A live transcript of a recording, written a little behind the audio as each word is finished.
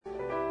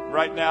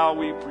Right now,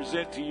 we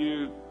present to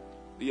you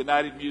the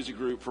United Music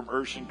Group from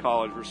Urshan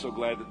College. We're so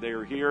glad that they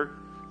are here.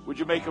 Would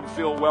you make them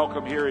feel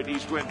welcome here at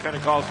East Wind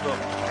Pentecostal?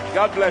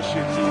 God bless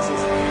you,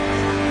 Jesus.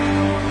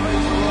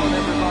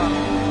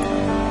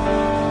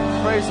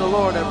 Praise the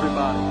Lord,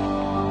 everybody.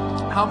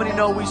 How many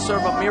know we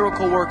serve a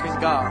miracle-working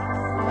God?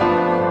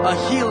 A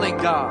healing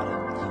God.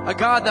 A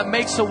God that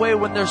makes a way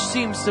when there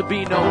seems to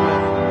be no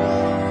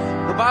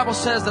way. The Bible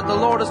says that the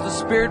Lord is the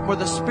Spirit. Where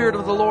the Spirit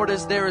of the Lord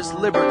is, there is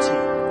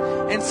liberty.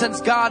 And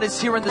since God is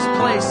here in this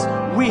place,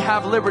 we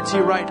have liberty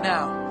right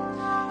now.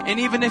 And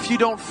even if you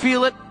don't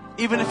feel it,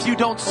 even if you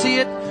don't see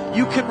it,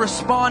 you can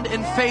respond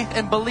in faith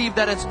and believe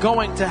that it's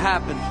going to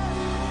happen.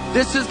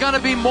 This is going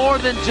to be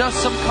more than just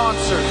some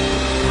concert.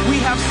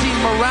 We have seen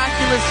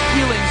miraculous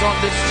healings on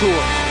this tour.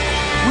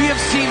 We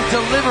have seen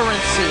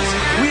deliverances.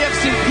 We have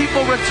seen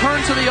people return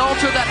to the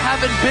altar that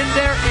haven't been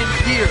there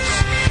in years.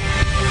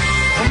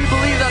 And we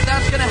believe that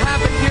that's going to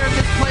happen here in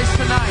this place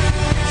tonight.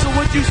 So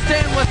would you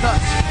stand with us?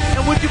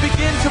 And would you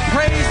begin to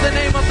praise the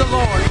name of the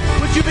Lord?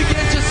 Would you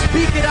begin to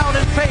speak it out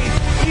in faith?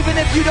 Even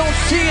if you don't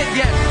see it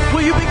yet,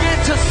 will you begin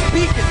to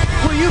speak it?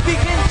 Will you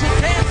begin to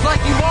dance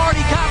like you've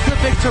already got the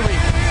victory?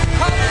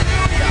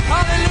 Hallelujah,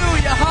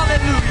 hallelujah,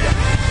 hallelujah.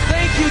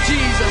 Thank you,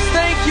 Jesus.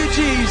 Thank you,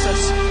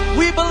 Jesus.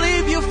 We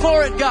believe you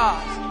for it, God.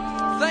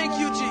 Thank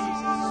you,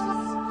 Jesus.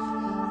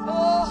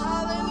 Oh,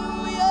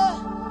 hallelujah.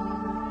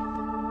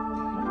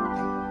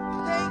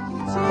 Thank you,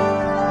 Jesus.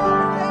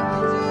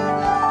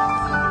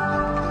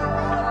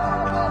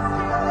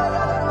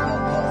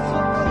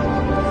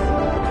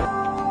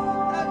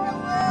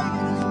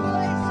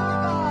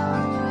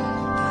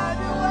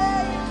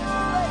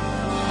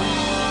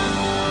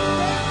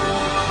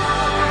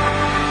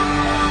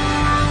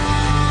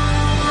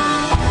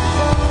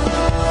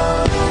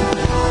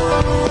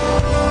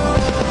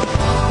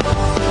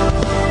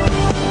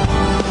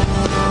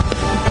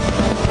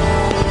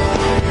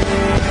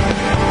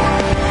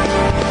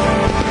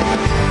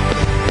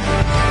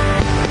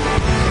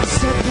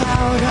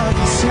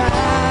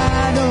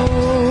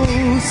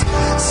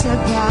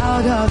 Step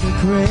out of the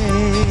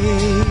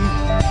grave,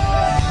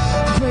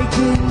 break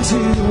into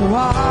the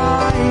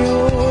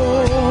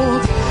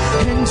wild,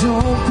 and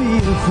don't be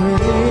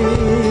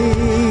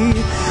afraid.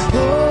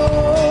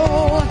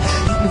 Oh,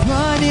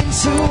 run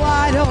into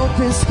wide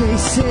open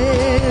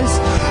spaces.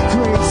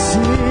 Grace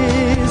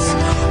is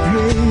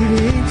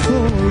waiting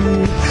for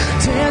you.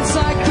 Dance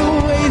like the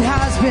weight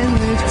has been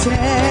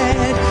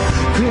lifted.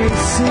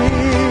 Grace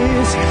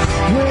is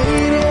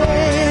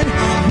waiting.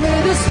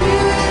 Where the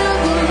Spirit of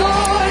the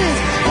Lord is,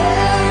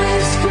 there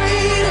is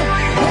freedom.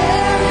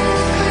 There is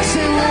freedom.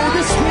 Say where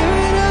the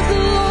Spirit of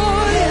the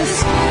Lord is,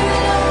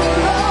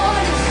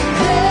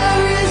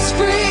 there is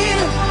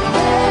freedom.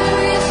 There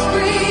is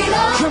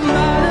freedom. Come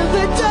out of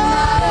the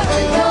dark,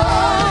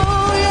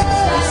 oh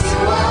yes,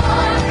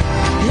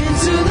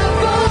 into the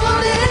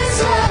fullness.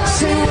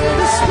 Say where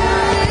the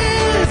Spirit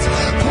is,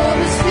 for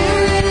the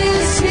Spirit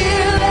is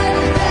here. Let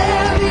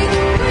there be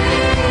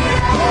freedom.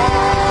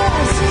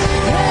 Yes,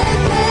 let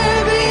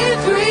there be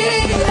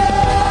freedom.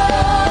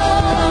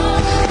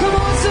 Come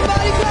on,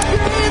 somebody clap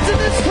your hands in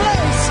this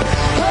place.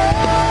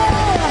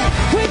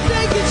 Oh, we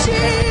thank you,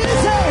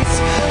 Jesus.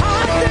 I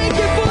thank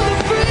you for the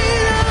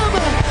freedom.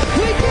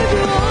 We give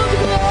you all the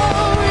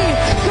glory.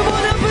 Come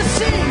on, help us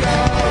sing.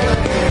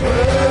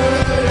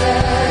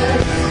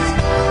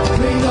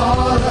 Bring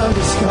all of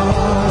the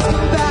scars.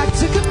 Come back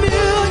to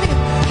communion.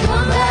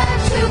 Come back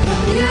to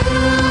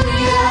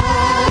communion.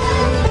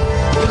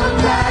 Come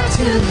back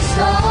to the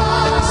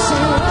stars. So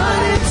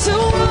run into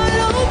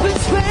wide open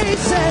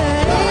spaces.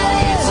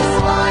 Run into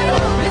wide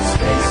open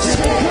spaces.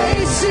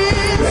 Grace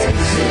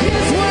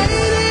is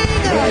waiting.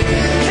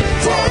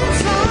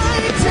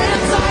 And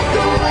dance like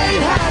the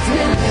weight has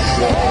been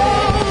lifted. Oh,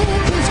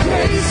 'cause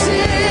grace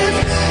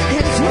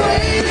is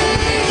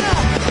waiting.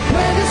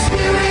 Where the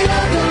Spirit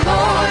of the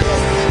Lord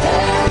is,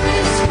 there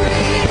is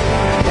freedom.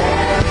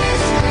 There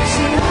is freedom. Where the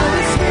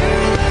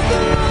Spirit of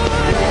the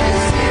Lord, where the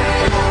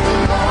Spirit of the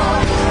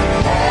Lord,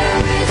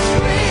 there is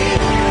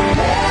freedom.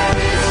 There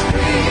is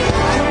freedom.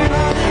 Come on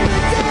in the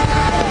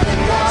dark,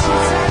 just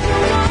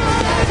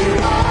as you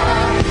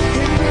are,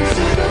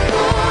 into the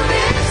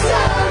fullness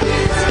of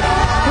His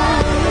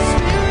love. The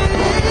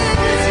Spirit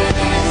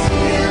is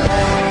here.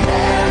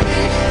 There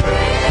is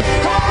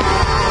freedom.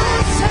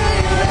 Say,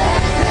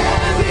 let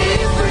there be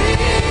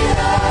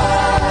freedom.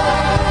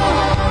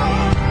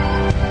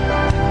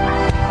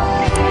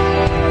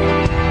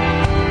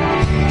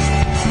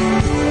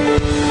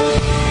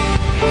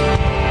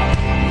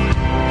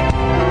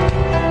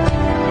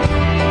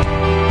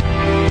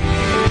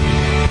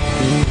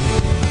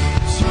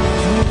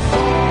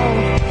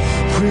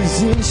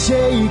 Prison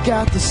shake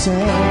at the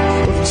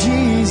sound of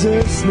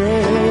Jesus'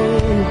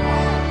 name.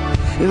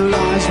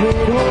 Lies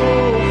made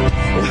whole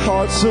and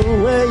hearts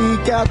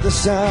awake at the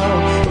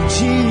sound of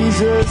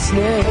Jesus'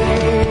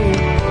 name.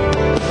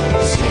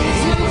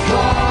 Chains will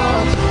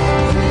fall,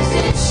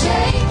 prison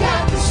shake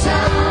at the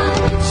sound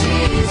of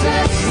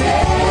Jesus'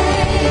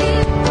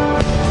 name.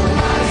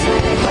 Lies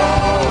made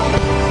whole,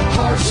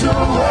 hearts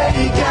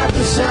awake at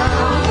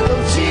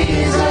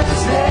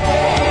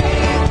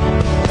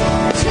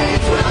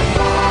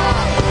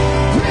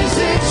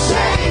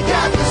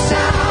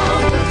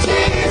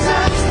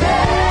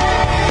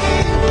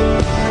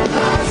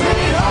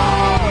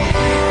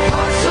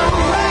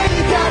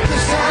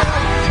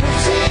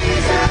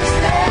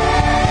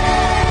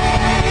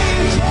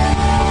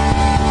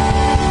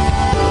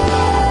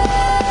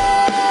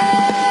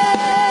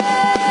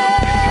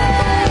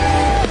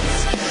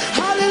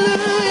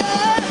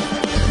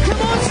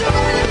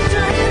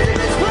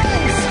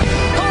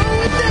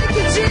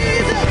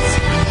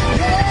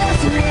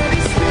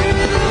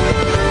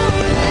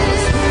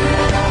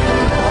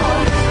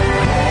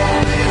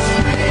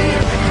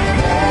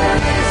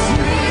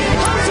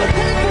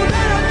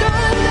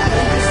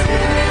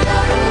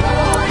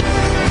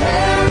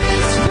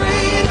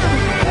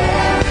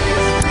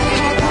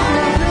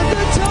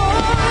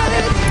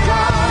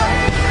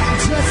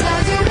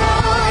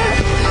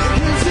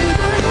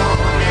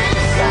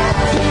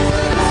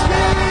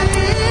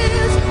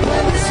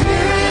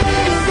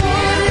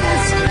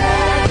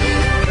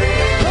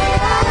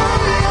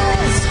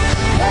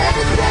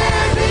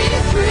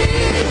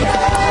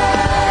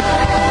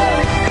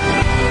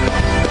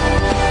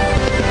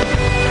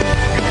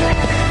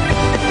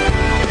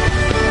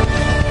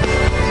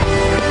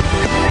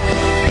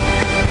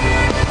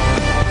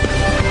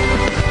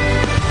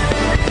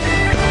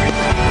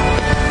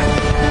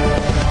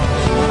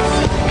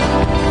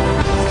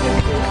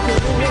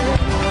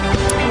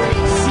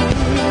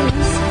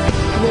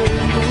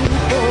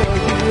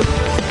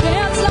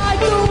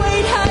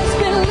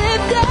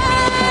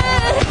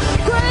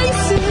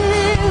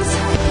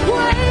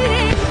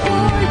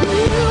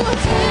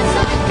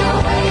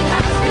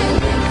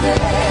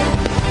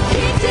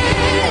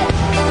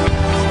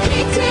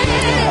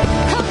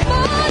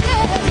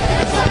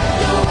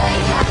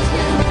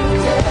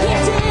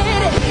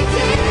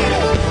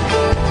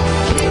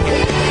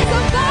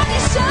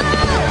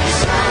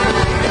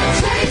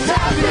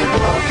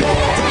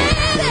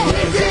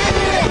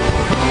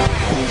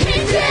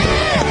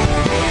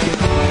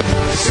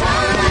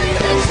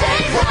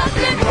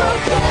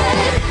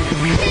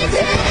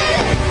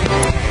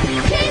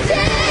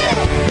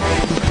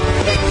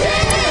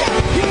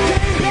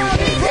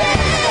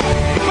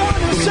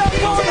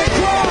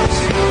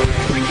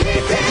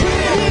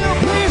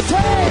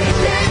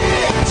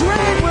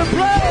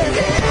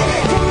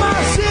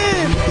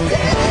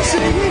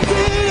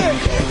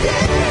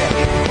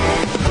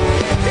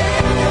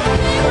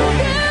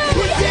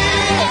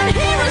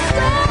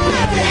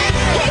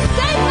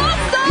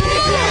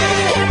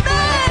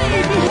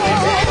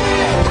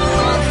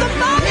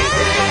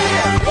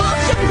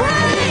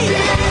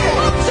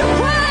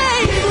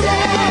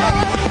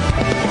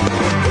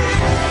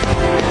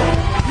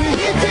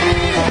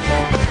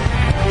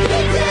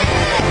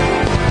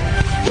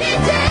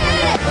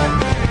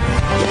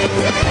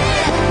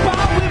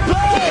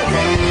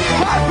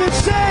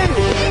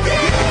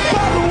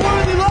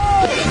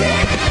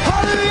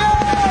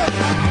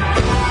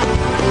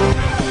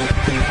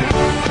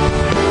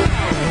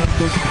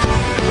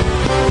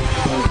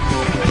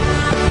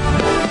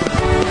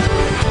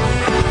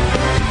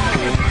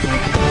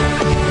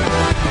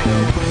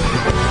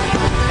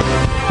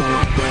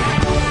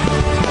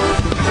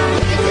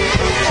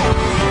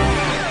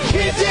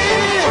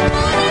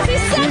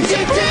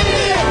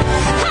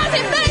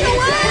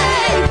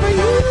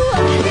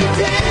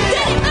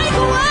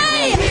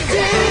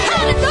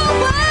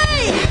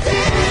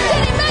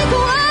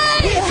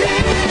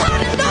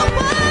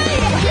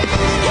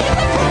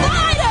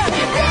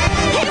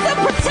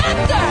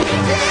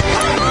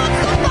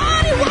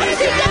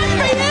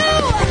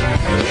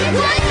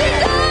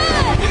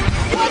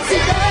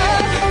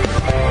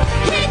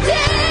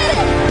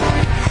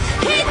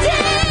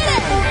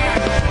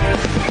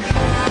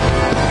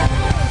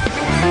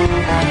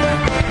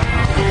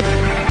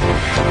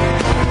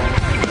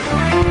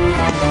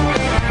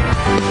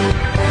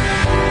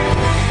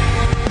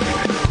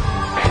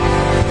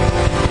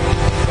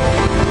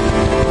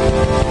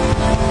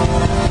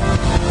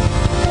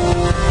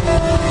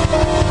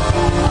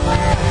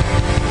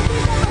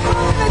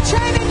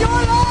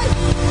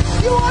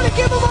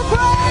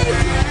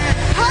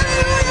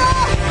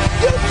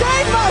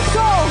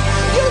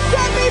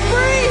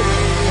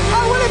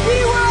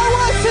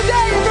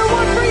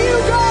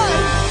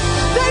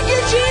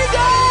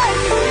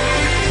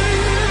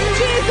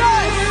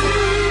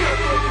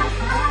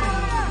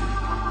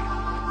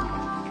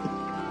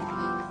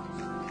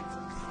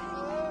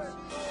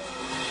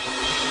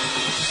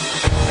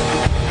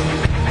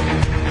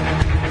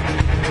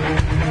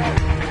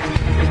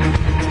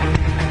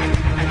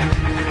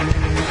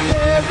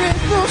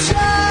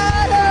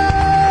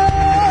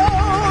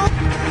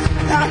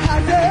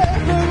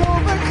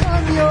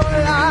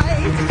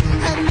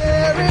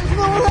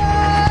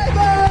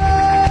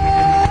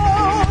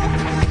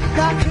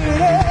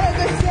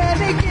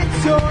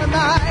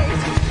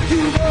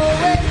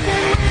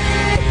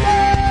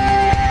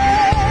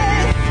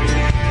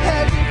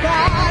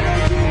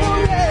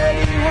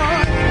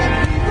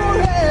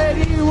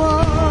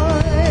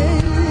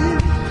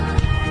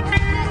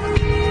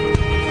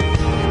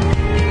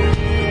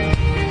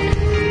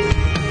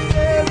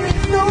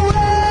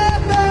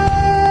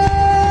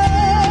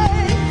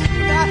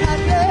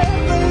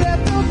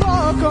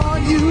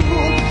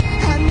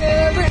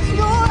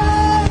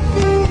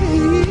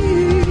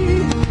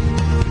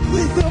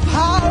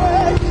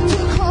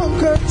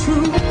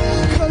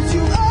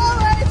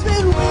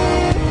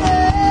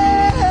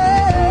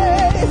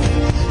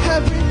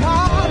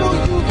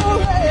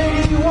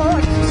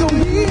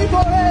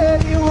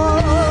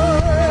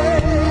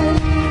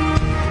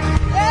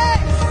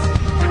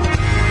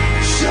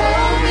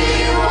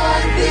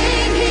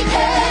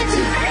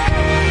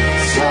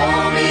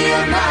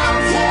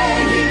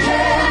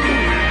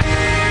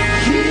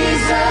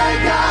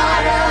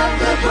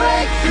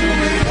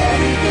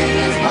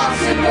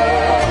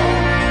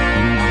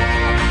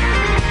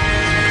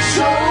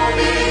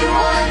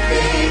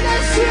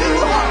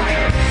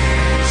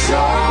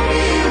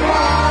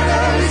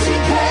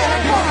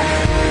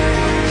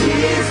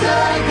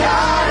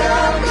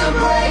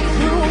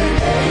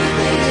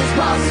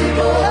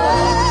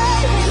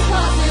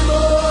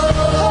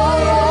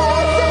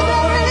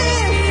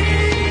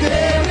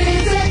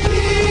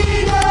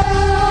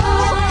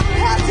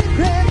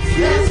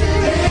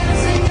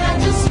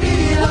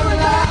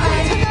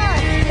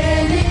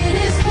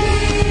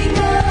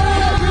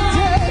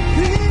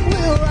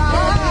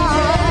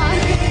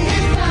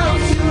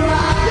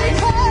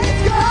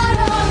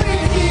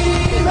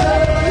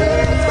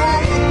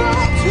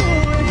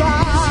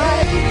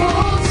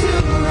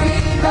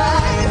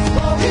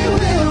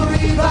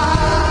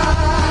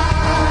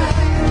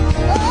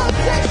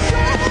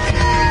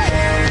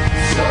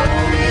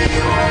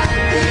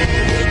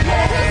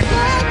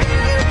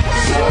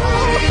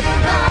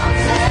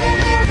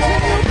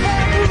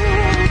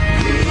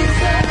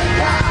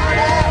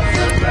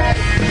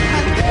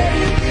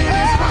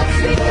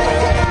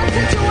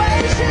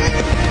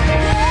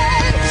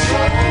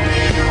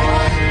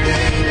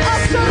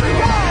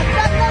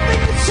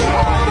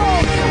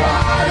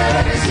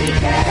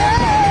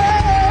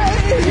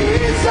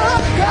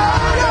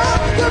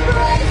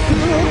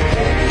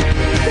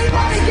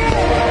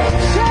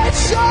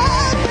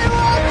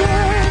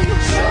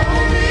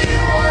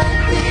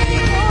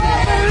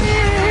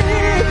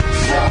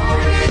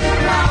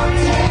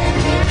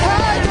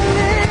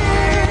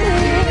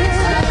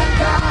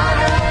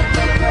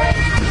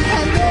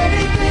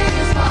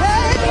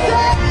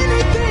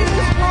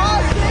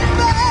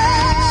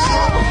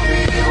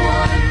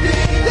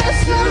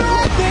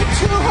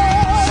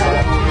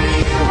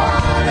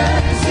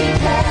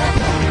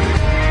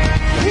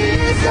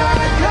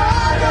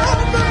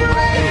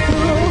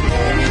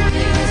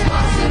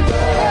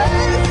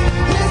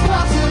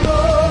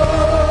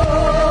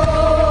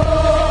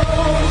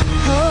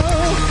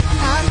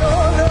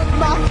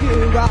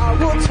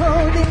will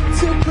turn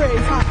into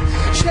praise.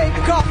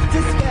 Shake off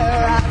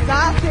despair as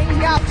I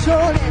sing out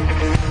your name.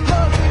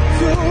 Her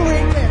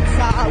victory dance,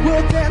 I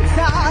will dance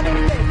out in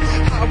faith.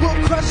 I will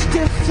crush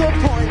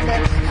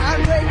disappointment and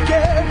break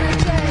every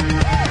chain.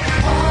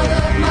 All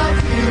of my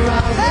fear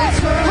I will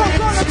turn. I'm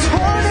gonna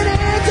turn it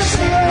into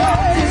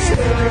praise.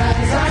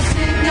 As I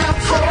sing out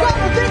your name. I've got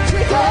a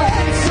victory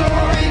dance.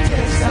 Victory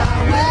dance, I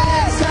will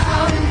dance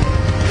out in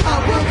faith. I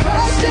will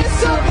crush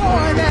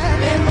disappointment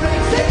and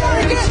break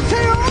every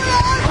chain.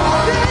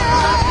 All of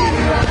my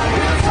fear I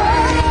will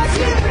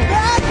turn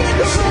back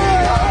into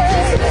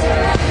praise.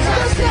 There's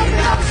nothing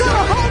else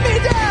gonna hold me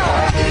down.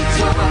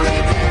 Victory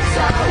dance,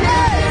 I will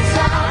dance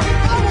out.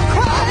 I will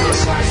crush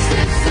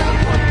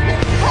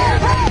disappointment. Hey,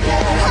 hey,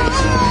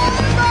 all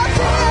of my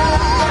fear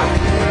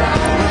I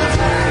will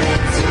turn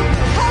into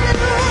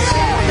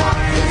hallelujah.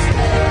 As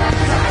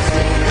I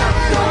sing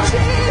out your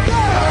Jesus.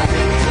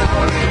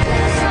 Victory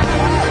dance, I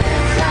will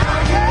dance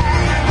out.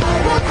 I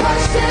will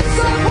crush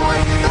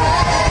disappointment.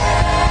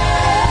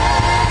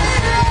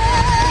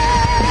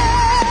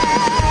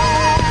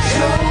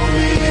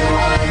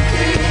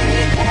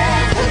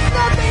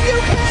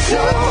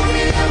 Show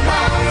me a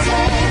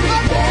mountain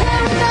I'm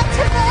declaring out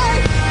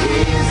tonight.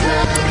 He's the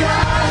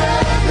God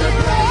of the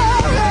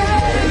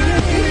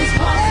breakthrough. He's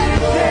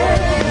possible. It's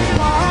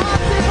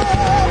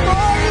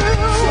possible for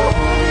you. Show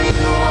me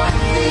one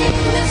thing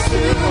that's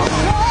true.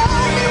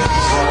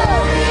 Show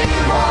me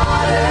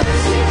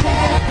waters you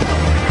can't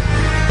know.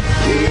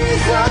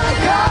 He's the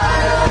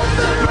God of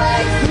the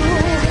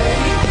breakthrough.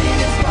 Anything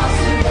is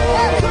possible.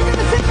 We're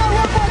gonna sing that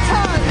one more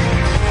time.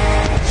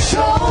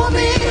 Show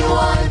me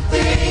one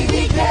thing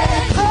he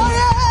can. Oh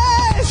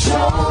yes.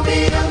 Show me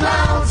a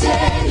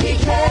mountain he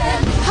can.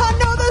 I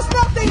know there's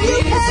nothing you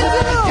can do. He's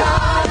the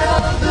God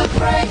of the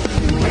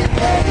breakthrough. And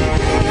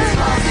anything is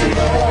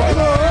possible.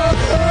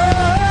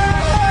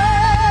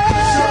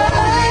 Show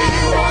me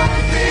one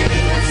thing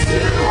that's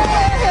true.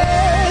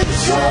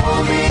 Show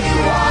me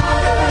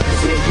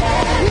waters he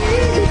can.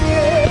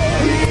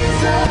 He's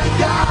the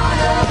God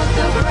of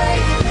the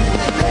breakthrough.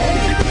 And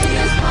anything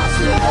is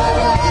possible.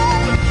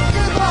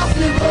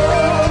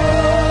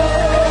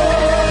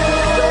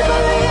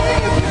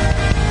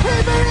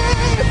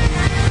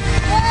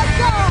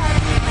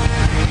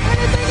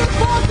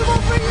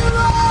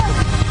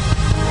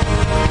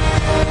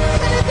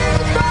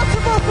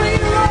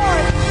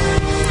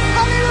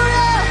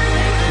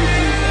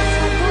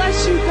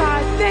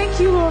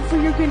 For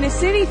your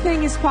goodness,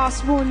 anything is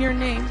possible in your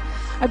name.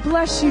 I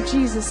bless you,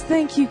 Jesus.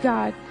 Thank you,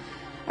 God.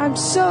 I'm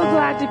so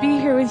glad to be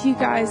here with you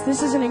guys.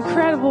 This is an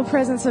incredible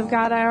presence of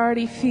God I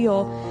already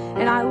feel.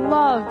 And I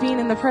love being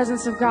in the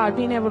presence of God,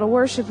 being able to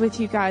worship with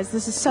you guys.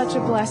 This is such a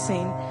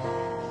blessing.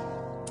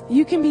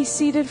 You can be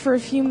seated for a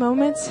few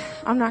moments.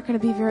 I'm not going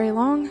to be very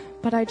long,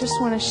 but I just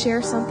want to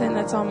share something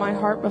that's on my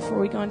heart before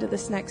we go into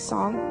this next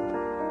song.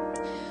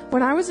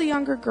 When I was a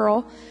younger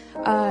girl,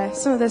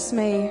 some of this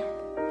may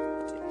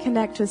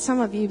connect with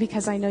some of you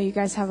because I know you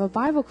guys have a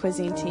Bible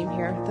quizzing team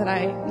here that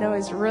I know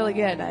is really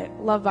good. I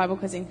love Bible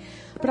quizzing.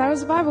 But I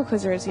was a Bible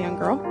quizzer as a young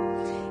girl.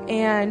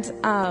 And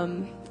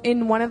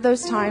in one of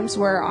those times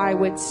where I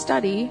would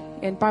study,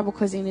 and Bible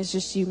quizzing is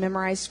just you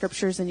memorize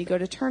scriptures and you go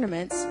to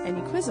tournaments and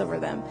you quiz over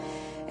them.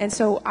 And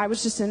so I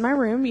was just in my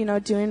room,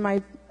 doing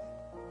my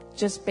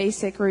just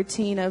basic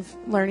routine of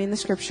learning the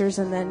scriptures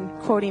and then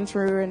quoting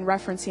through and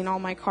referencing all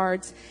my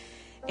cards.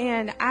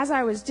 And as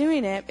I was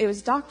doing it, it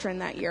was doctrine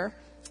that year.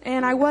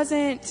 And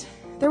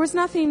there was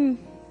nothing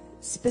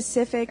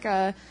specific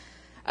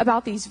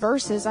about these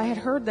verses. I had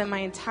heard them my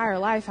entire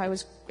life. I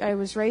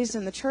was raised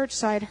in the church,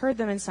 so I had heard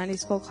them in Sunday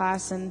school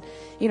class and,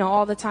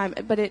 all the time.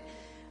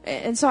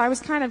 And so I was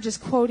kind of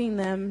just quoting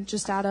them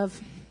just out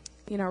of,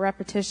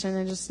 repetition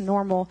and just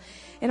normal.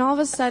 And all of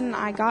a sudden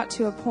I got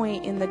to a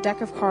point in the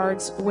deck of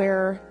cards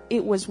where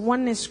it was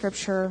oneness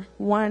scripture,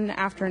 one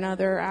after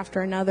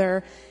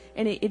another.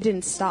 And it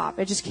didn't stop.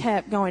 It just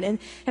kept going. And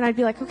I'd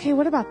be like, okay,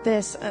 what about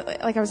this?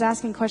 Like I was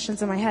asking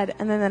questions in my head,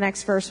 and then the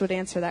next verse would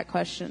answer that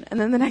question. And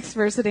then the next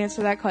verse would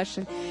answer that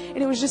question. And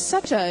it was just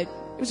it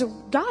was a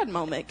God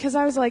moment. Because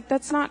I was like,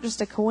 that's not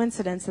just a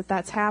coincidence that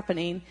that's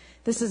happening.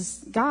 This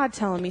is God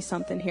telling me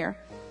something here.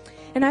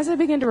 And as I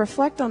began to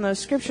reflect on those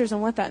scriptures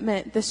and what that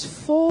meant, this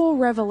full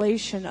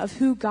revelation of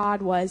who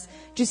God was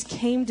just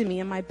came to me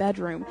in my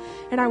bedroom.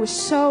 And I was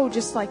so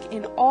just like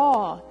in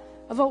awe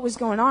of what was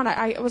going on.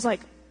 I was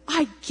like,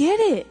 I get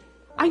it.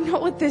 I know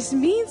what this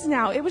means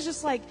now. It was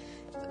just like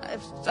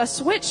a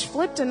switch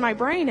flipped in my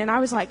brain, and I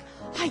was like,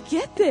 I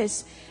get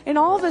this. And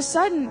all of a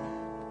sudden,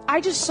 I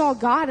just saw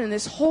God in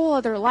this whole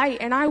other light,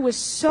 and I was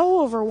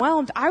so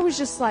overwhelmed. I was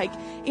just like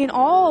in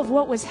awe of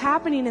what was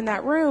happening in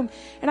that room,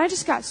 and I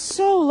just got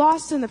so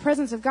lost in the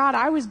presence of God.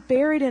 I was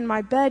buried in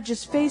my bed,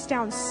 just face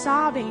down,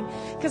 sobbing,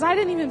 because I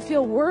didn't even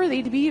feel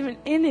worthy to be even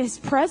in His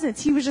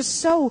presence. He was just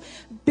so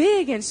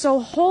big and so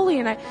holy,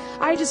 and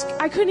I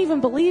couldn't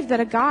even believe that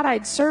a God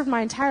I'd served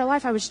my entire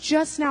life, I was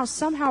just now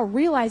somehow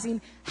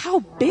realizing how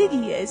big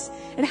He is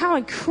and how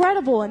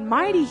incredible and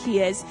mighty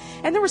He is.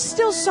 And there was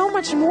still so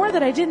much more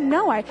that I didn't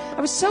know. I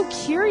I was so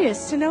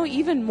curious to know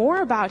even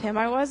more about him.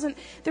 I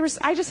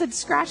just had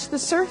scratched the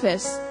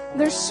surface.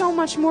 There's so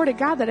much more to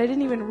God that I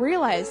didn't even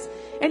realize.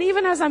 And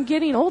even as I'm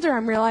getting older,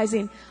 I'm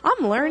realizing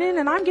I'm learning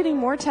and I'm getting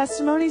more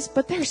testimonies,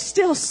 but there's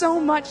still so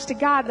much to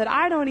God that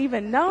I don't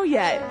even know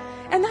yet.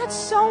 And that's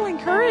so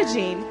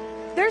encouraging.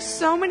 There's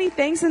so many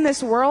things in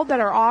this world that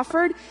are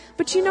offered,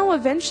 but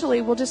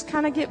eventually we'll just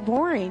kind of get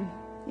boring.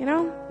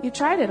 You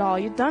tried it all,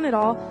 you've done it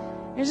all,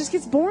 and it just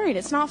gets boring.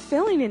 It's not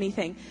filling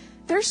anything.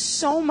 There's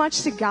so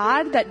much to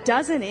God that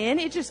doesn't end.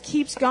 It just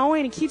keeps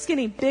going and keeps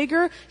getting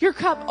bigger. Your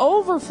cup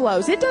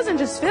overflows. It doesn't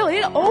just fill,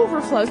 it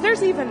overflows.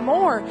 There's even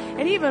more,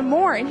 and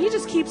he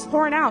just keeps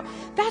pouring out.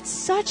 That's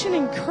such an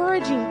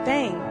encouraging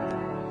thing.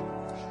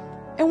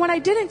 And what I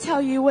didn't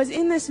tell you was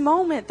in this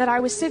moment that I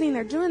was sitting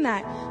there doing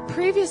that,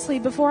 previously,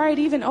 before I had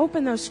even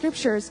opened those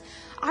scriptures,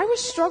 I was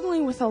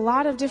struggling with a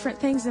lot of different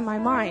things in my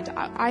mind.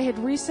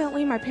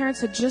 My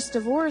parents had just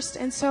divorced,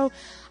 and so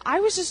I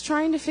was just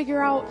trying to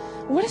figure out,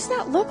 what does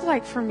that look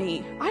like for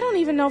me? I don't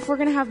even know if we're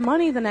going to have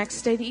money the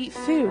next day to eat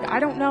food. I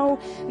don't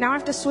know. Now I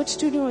have to switch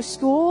to a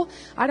school.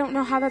 I don't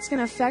know how that's going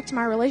to affect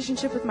my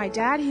relationship with my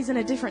dad. He's in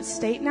a different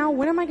state now.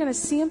 When am I going to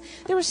see him?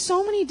 There were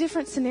so many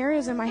different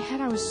scenarios in my head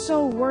I was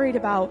so worried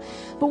about.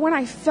 But when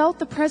I felt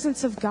the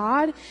presence of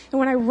God, and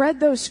when I read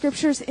those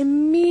scriptures,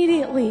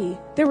 immediately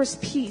there was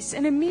peace,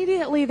 and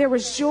immediately there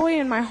was joy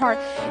in my heart.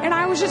 And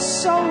I was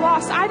just so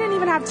lost. I didn't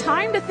even have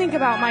time to think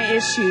about my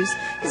issues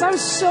because I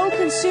was so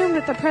consumed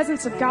with the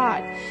presence of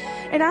God.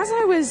 And as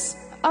I was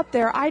up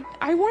there, I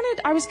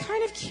was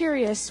kind of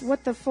curious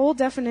what the full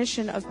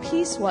definition of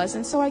peace was,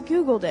 and so I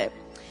Googled it.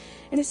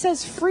 And it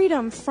says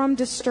freedom from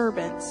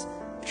disturbance,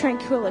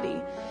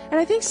 tranquility. And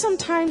I think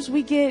sometimes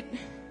we get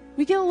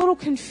a little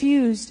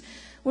confused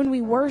when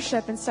we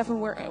worship and stuff,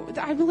 and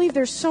I believe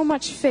there's so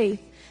much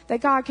faith that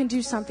God can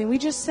do something. We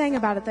just sang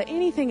about it, that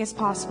anything is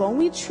possible, and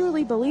we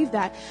truly believe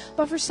that.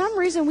 But for some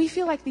reason, we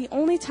feel like the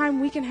only time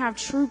we can have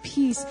true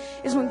peace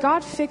is when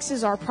God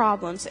fixes our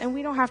problems, and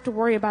we don't have to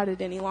worry about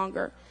it any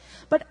longer.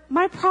 But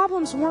my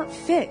problems weren't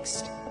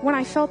fixed when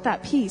I felt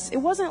that peace. It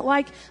wasn't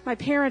like my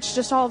parents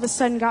just all of a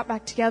sudden got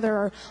back together,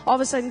 or all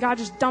of a sudden God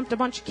just dumped a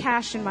bunch of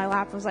cash in my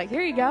lap and was like,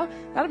 here you go.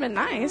 That'd have been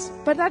nice.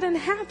 But that didn't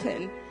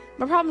happen.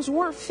 My problems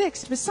weren't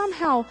fixed, but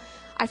somehow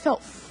I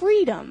felt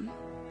freedom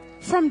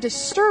from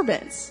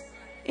disturbance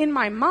in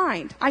my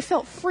mind. I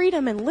felt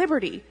freedom and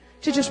liberty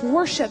to just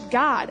worship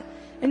God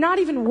and not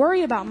even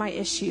worry about my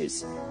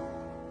issues.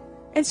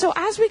 And so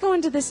as we go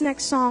into this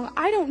next song,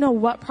 I don't know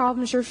what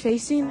problems you're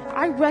facing.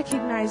 I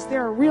recognize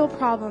there are real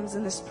problems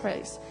in this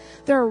place.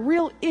 There are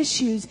real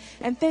issues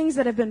and things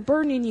that have been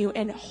burdening you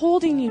and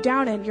holding you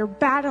down, and you're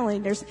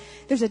battling. There's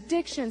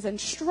addictions and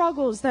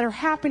struggles that are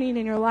happening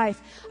in your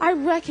life. I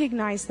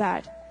recognize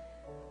that.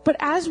 But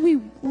as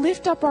we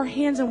lift up our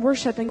hands in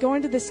worship and go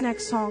into this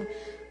next song,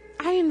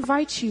 I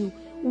invite you,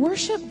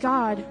 worship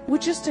God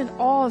with just an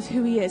awe of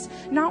who He is.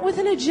 Not with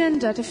an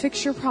agenda to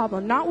fix your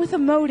problem. Not with a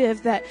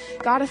motive that,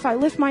 God, if I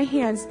lift my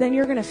hands, then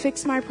you're going to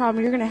fix my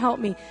problem. You're going to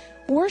help me.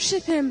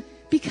 Worship Him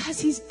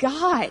because He's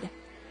God.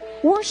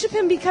 Worship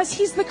Him because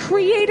He's the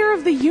creator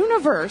of the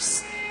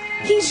universe.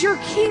 He's your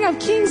King of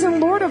kings and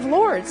Lord of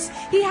lords.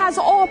 He has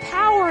all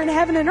power in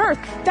heaven and earth.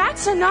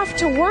 That's enough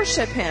to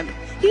worship Him.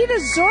 He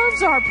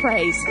deserves our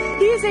praise.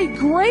 He is a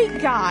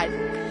great God.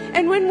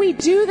 And when we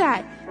do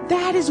that,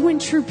 that is when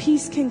true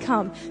peace can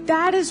come.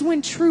 That is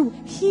when true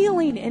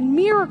healing and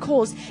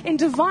miracles and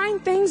divine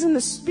things in the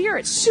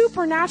Spirit,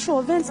 supernatural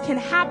events can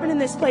happen in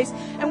this place.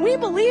 And we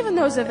believe in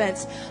those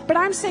events. But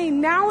I'm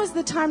saying now is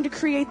the time to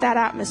create that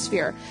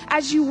atmosphere.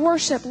 As you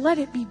worship, let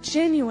it be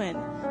genuine.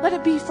 Let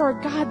it be for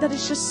a God that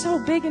is just so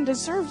big and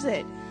deserves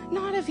it.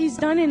 Not if He's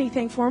done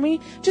anything for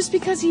me, just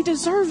because He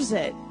deserves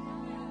it.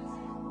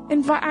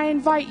 I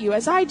invite you,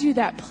 as I do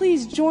that,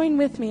 please join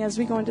with me as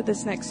we go into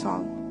this next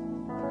song.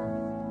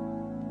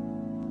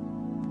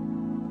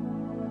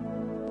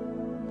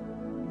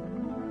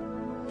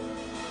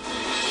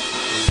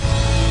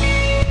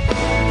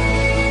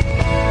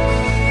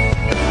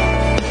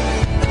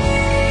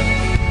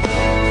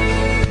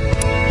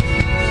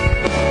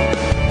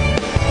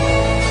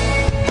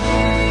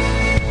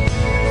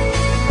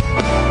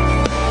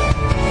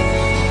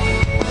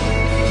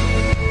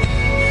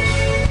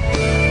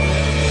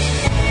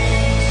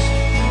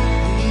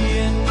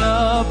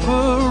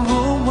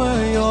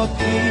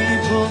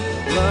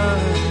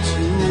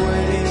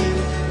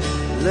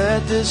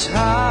 This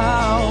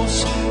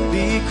house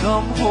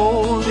become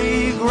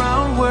holy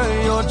ground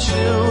where your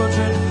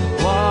children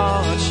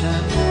watch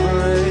and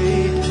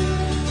pray.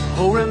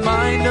 Oh,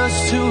 remind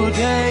us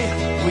today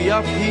we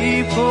are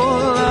people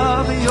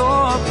of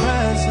your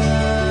presence.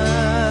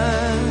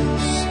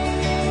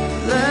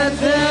 Let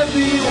there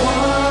be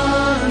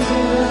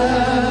wonder.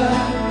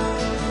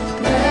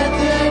 Let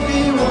there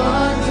be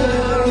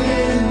wonder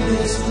in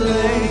this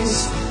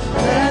place.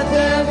 Let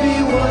there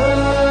be worship.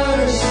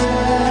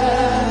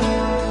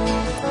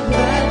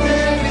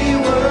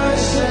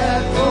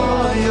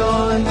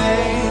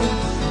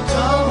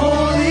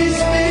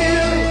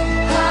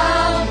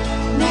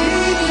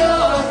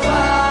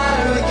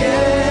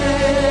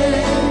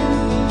 Again.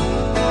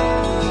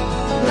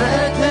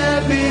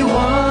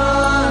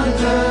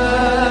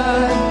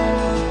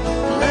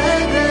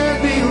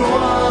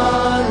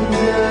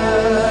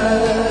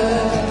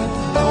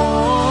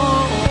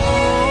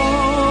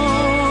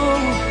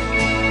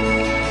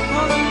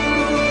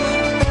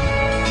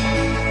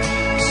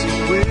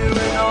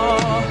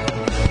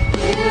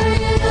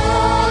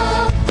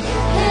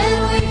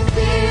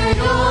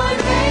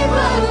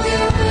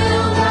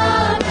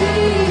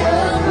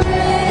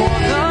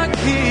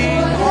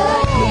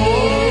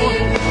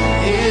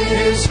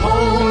 His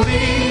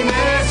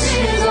holiness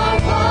is our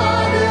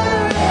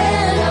Father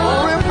and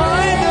our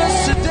remind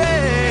us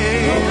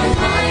today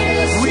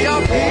we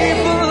are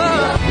people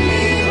of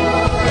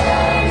your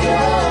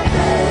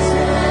presence.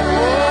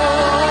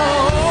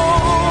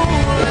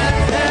 Let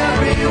there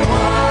be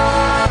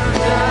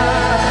wonder.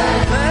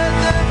 Let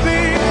there be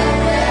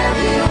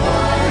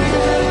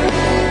wonder.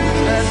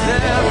 Let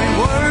there be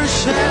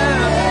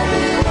worship.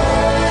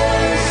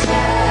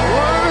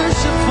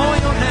 Worship for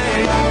your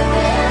name.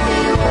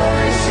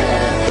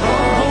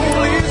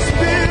 Holy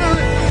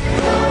Spirit,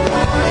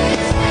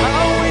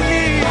 how we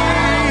need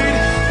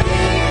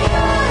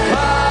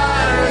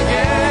fire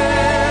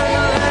again.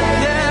 Let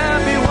there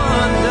be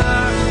wonder.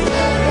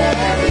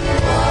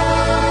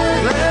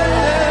 Let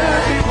there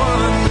be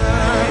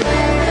wonder.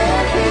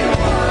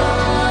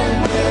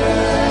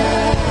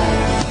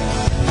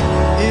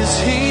 Is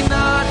He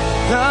not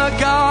the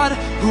God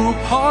who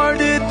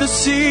parted the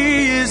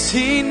sea? Is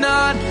He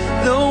not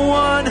the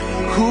one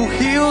who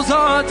heals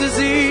our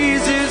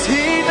disease? Is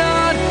He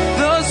not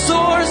the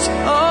source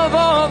of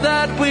all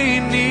that we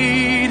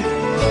need?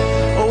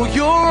 Oh,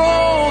 you're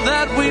all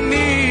that we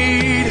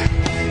need.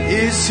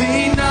 Is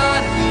He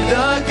not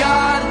the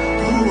God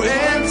who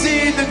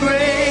emptied the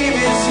grave?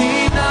 Is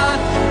He not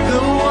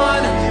the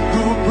one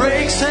who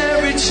breaks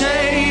every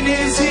chain?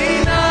 Is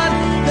He not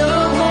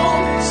the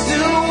hope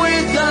still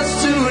with us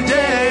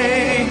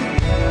today?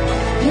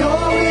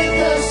 You're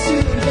with us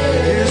today.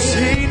 Is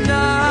He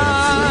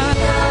not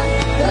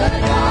the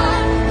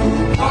God who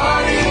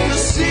parted the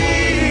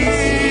seas?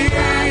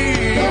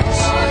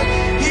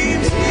 He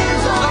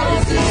heals our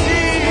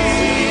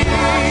disease.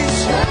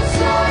 The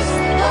source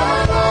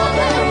of all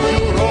that we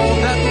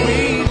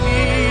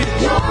need.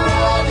 You're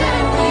all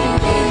that we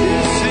need.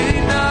 Is He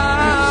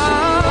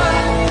not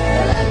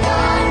the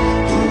God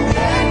who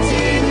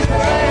emptied the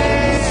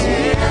grave? Is He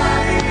not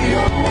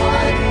the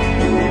one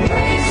who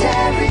breaks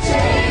every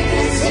chain?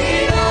 Is He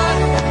not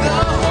the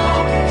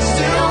hope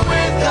still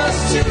with us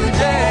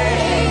today?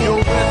 You're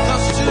with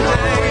us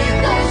today.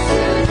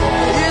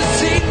 Is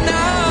He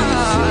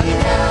not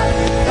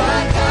the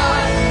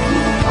God who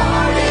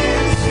parted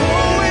the sea?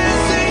 Oh,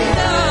 is He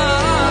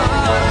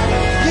not?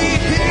 He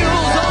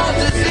heals our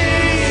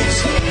disease.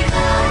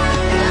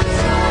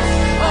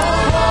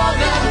 All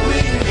that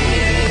we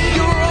need.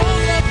 You're all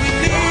that we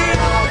need.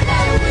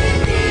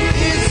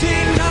 Is He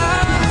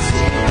not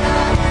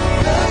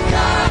the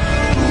God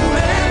who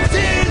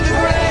emptied the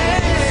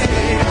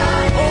grave?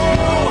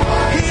 Oh,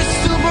 He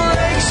still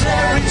breaks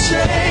every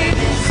chain.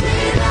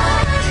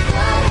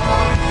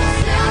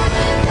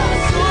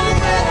 You're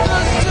with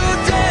us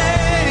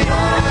today.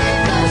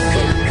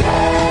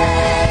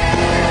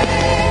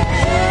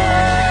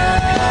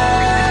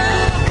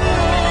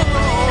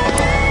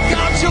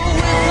 God, you're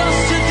with us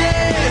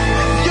today.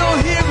 You're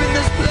here in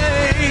this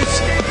place.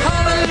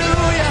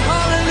 Hallelujah,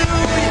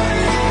 hallelujah.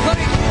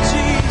 Thank you,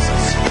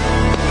 Jesus.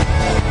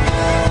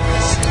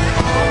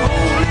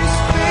 Holy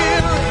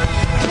Spirit,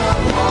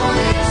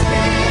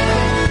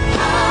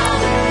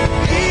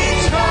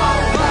 need your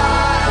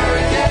fire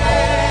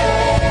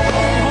again.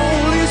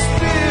 Holy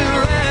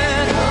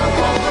Spirit,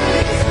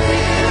 Holy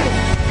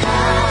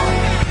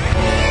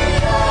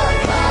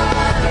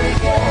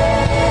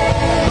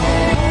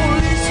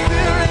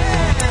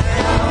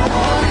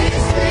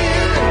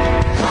Spirit,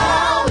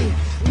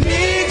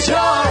 need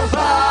your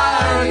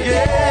fire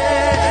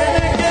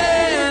again,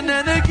 again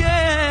and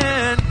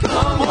again.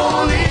 Come,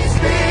 Holy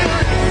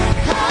Spirit,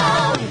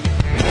 oh,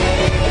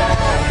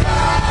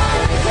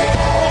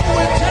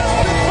 we're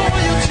desperate for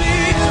you,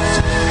 Jesus.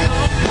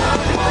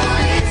 Come,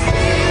 Holy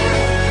Spirit,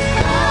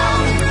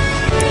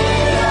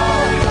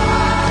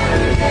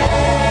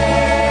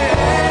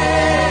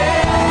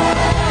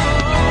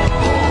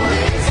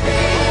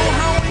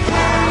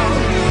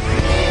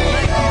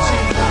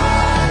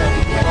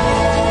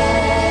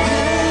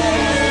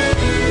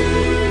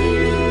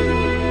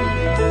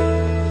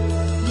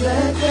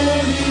 let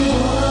there be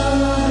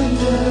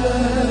wonder.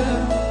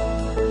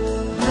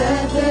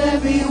 Let there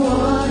be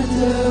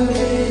wonder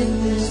in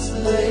this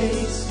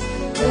place.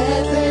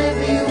 Let there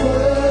be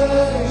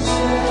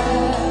worship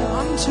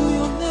unto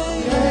your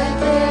name. Let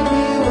there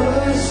be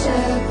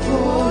worship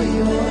for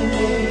your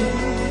name.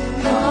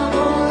 Come,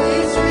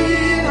 Holy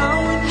Spirit,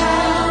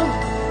 how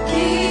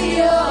be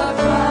your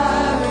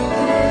fire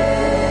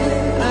again.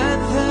 Let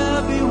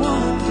there be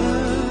wonder.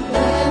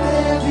 Let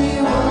there be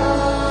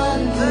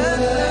wonder.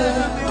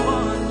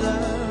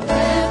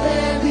 Let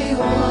there be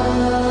wonder.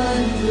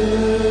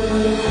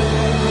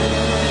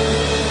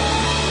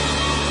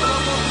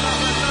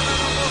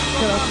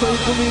 God, I pray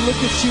when we look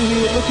at you, we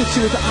would look at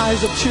you with the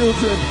eyes of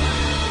children.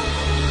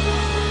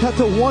 That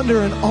the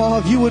wonder and awe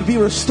of you would be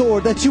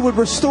restored. That you would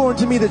restore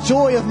unto me the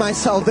joy of my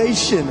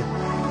salvation.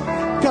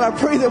 God, I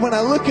pray that when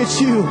I look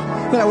at you,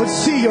 that I would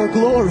see your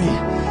glory.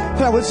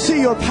 That I would see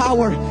your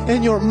power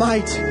and your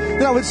might.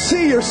 That I would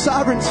see your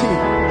sovereignty.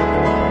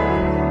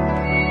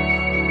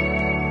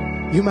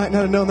 You might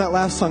not have known that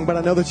last song, but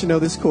I know that you know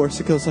this chorus.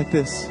 It goes like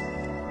this.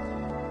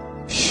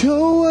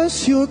 Show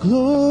us your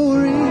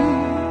glory.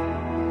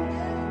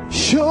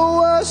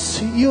 Show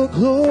us your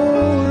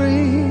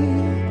glory.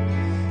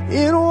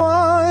 In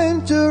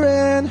wonder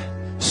and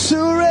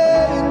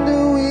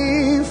surrender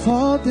we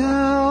fall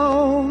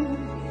down.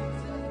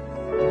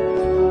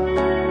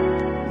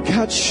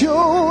 God,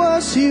 show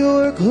us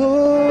your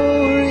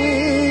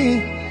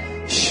glory.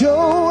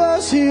 Show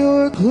us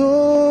your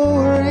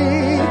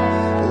glory.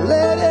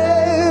 Let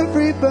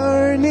every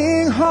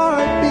burning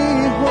heart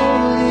be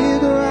holy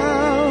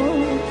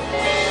ground.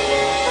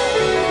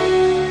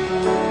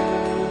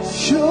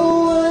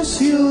 Show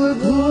us your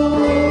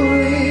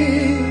glory.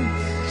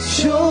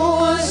 Show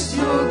us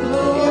your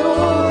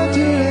glory.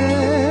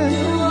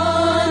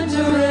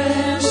 Wonder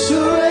and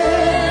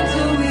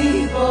surrender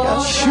we fall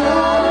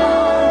down.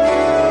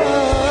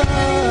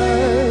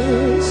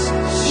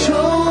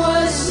 Show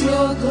us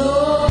your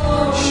glory.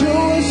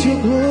 Show us your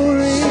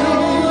glory.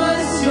 Show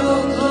us your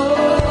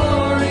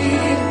glory.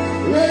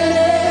 Let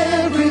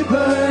every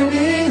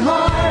burning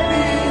heart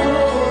be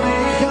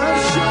holy. God,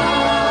 show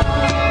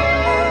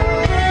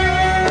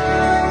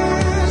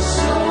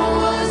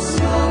us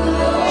your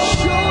glory.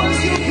 Show us your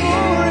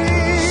glory.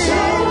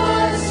 Show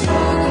us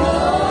your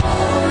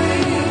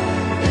glory.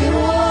 In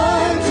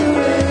wonder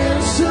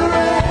and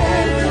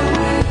surrender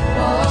we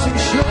fall. Sing,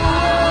 show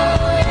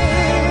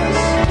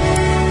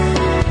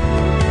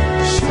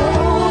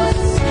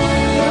us,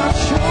 God,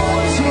 show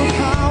us your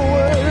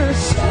power.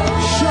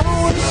 Show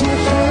us your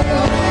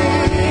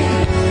glory.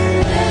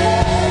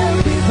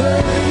 Every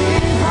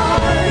burning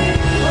heart,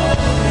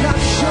 God,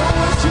 show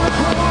us your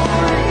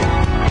glory.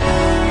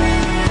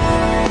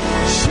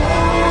 Show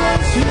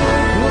us your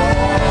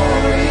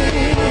glory.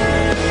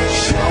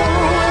 Show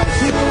us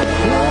your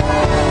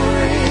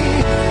glory.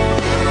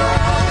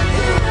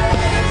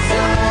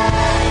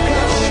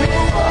 God, show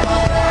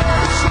us.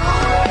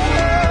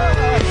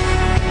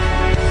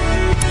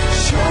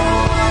 Show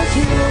us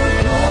your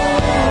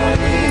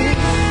glory.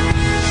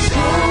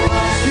 Show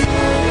us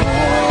your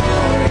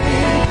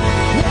glory.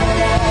 Let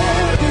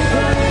every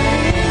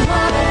burning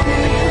heart be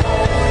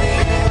holy.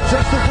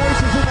 Just the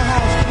voices in the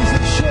house. Can you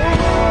say,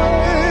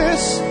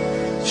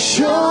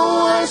 show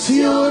us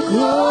your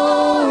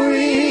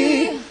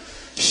glory.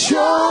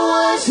 Show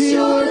us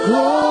your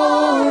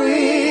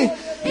glory.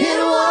 In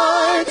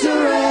wonder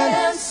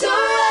and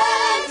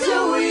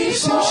surrender we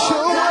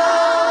fall down.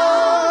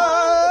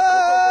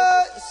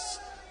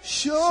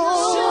 Show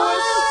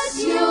us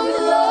your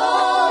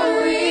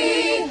glory.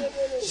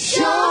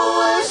 Show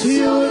us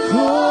your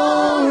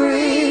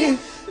glory.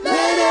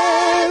 Let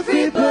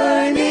every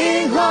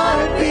burning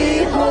heart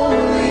be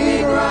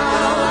holy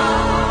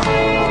ground.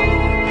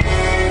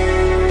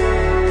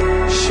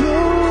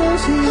 Show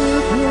us your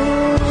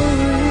glory.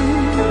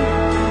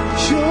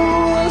 Show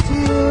us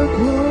your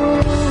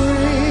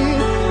glory.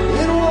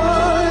 In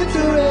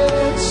wonder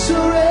and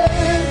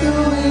surrender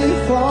we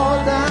fall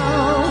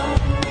down.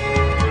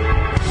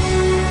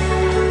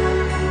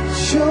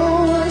 Show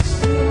us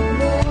your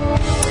glory.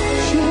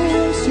 Show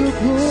us your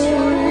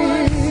glory.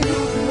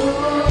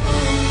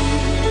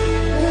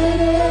 Let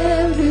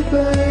every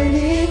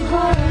burning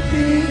heart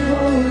be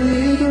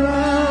holy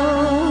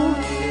ground.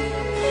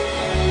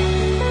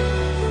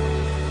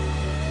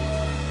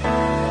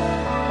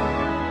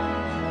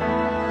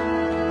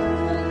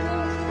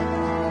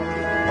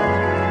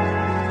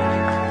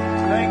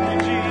 Thank you,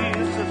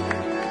 Jesus.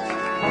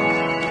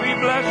 We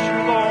bless you,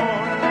 Lord.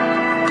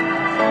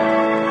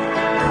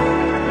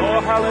 Oh,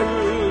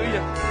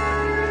 hallelujah.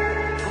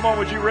 Come on,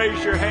 would you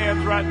raise your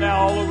hands right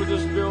now all over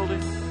this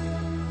building?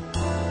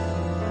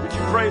 Would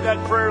you pray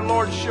that prayer?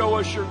 Lord, show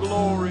us your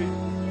glory.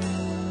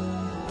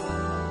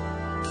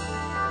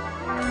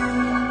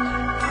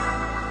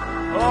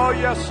 Oh,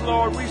 yes,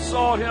 Lord. We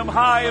saw him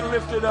high and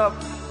lifted up.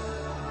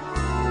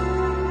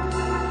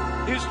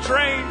 His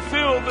train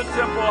filled the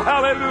temple.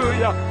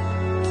 Hallelujah.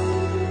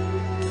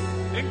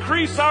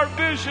 Increase our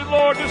vision,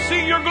 Lord, to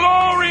see your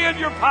glory and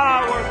your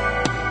power.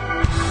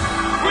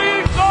 We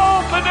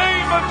exalt the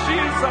name of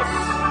Jesus.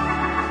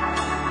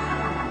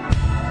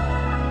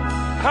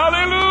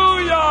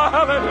 Hallelujah.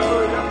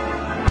 Hallelujah.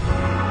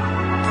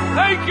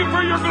 Thank you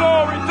for your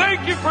glory.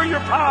 Thank you for your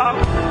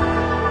power.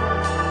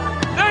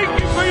 Thank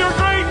you for your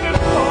greatness,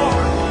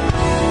 Lord.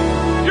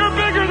 You're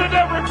bigger than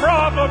every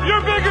problem.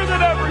 You're bigger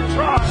than every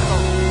trial.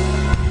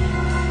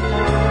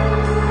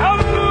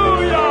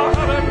 Hallelujah.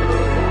 Hallelujah.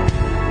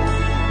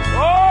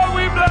 Oh,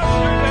 we bless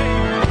your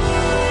name.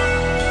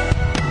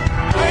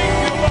 Thank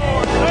you,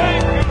 Lord.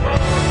 Thank you,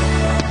 Lord.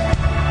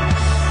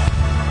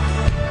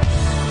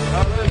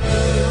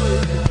 Hallelujah.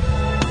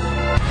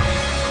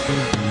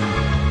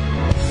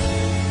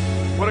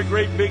 What a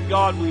great big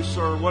God we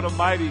serve. What a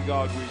mighty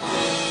God we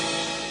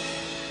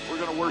serve. We're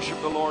going to worship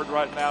the Lord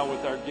right now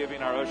with our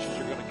giving. Our ushers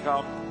are going to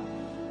come.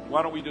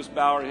 Why don't we just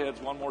bow our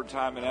heads one more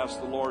time and ask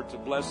the Lord to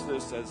bless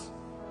this as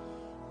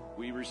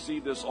we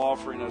receive this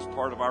offering as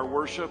part of our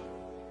worship,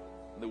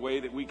 and the way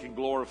that we can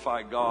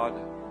glorify God.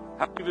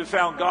 How many of you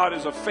found God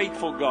is a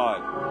faithful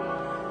God?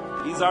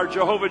 He's our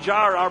Jehovah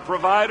Jireh, our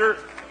provider.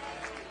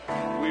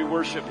 We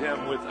worship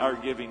him with our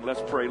giving.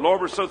 Let's pray.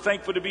 Lord, we're so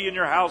thankful to be in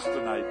your house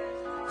tonight.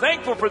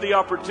 Thankful for the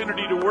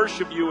opportunity to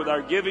worship you with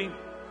our giving.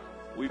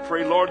 We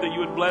pray, Lord, that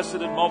you would bless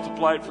it and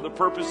multiply it for the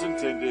purpose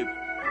intended.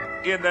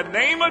 In the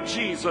name of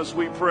Jesus,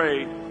 we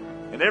pray.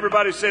 And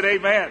everybody said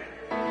amen.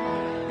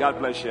 God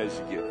bless you as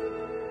you give.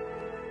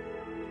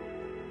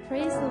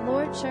 Praise the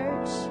Lord,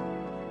 church.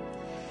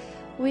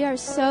 We are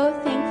so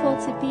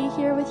thankful to be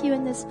here with you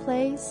in this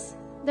place.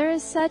 There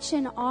is such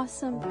an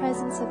awesome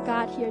presence of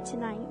God here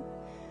tonight.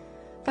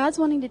 God's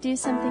wanting to do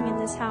something in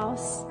this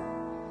house.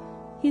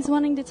 He's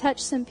wanting to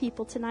touch some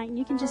people tonight, and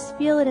you can just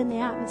feel it in the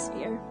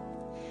atmosphere.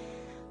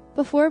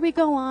 Before we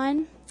go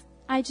on,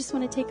 I just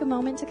want to take a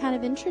moment to kind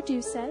of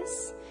introduce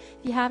us.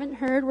 If you haven't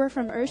heard, we're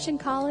from Urshan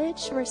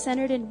College. We're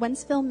centered in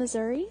Wentzville,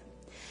 Missouri.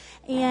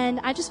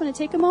 And I just want to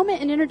take a moment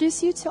and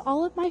introduce you to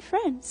all of my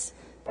friends.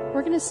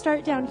 We're going to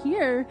start down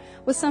here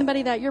with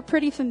somebody that you're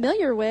pretty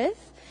familiar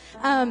with.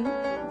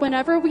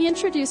 Whenever we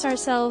introduce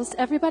ourselves,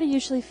 everybody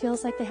usually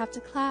feels like they have to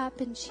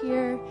clap and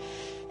cheer.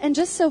 And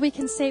just so we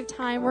can save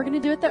time, we're going to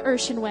do it the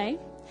Urshan way.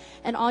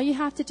 And all you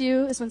have to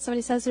do is when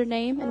somebody says their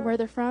name and where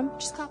they're from,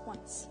 just clap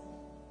once.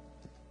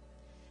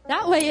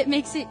 That way it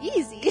makes it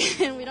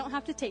easy and we don't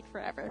have to take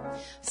forever.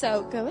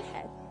 So go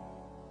ahead.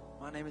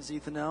 My name is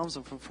Ethan Elms.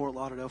 I'm from Fort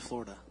Lauderdale,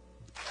 Florida.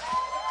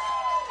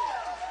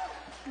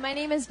 My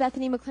name is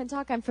Bethany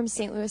McClintock. I'm from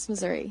St. Louis,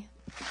 Missouri.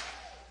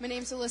 My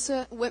name's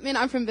Alyssa Whitman.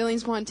 I'm from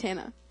Billings,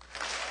 Montana.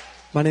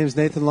 My name is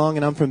Nathan Long,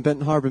 and I'm from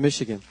Benton Harbor,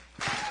 Michigan.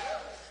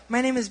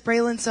 My name is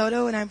Braylon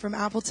Soto, and I'm from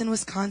Appleton,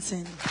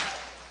 Wisconsin.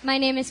 My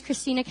name is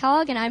Christina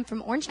Kellogg, and I'm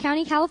from Orange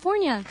County,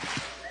 California.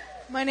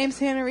 My name's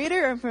Hannah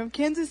Reeder. I'm from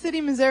Kansas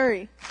City,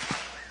 Missouri.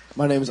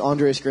 My name is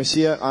Andres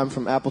Garcia. I'm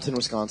from Appleton,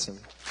 Wisconsin.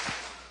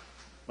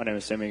 My name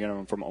is Sammy, and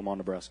I'm from Omaha,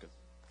 Nebraska.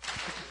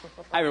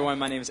 Hi, everyone.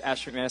 My name is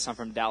Asher McManus. I'm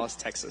from Dallas,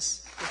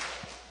 Texas.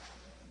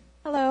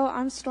 Hello,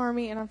 I'm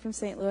Stormy, and I'm from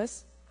St.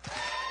 Louis.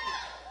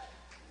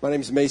 My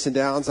name is Mason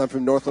Downs. I'm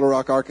from North Little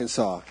Rock,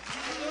 Arkansas.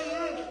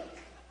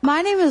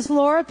 My name is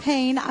Laura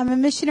Payne. I'm a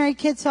missionary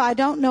kid, so I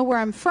don't know where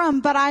I'm from,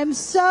 but I'm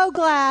so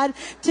glad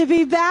to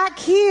be back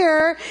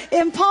here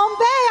in Palm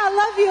Bay. I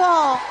love you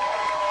all.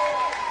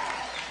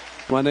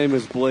 My name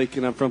is Blake,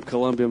 and I'm from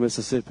Columbia,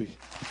 Mississippi.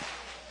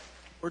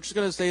 We're just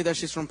going to say that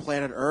she's from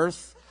planet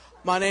Earth.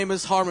 My name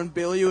is Harmon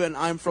Bilyeu, and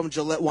I'm from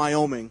Gillette,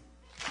 Wyoming.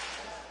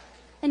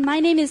 And my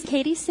name is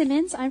Katie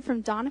Simmons. I'm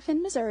from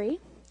Doniphan, Missouri.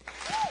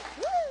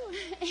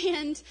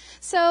 And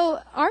so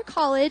our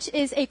college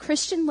is a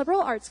Christian liberal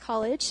arts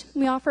college.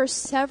 We offer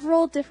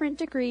several different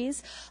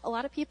degrees. A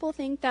lot of people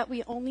think that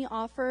we only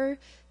offer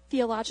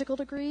theological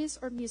degrees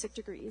or music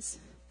degrees,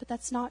 but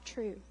that's not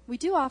true. We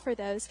do offer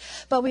those,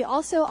 but we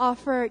also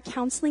offer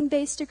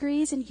counseling-based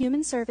degrees in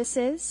human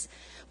services.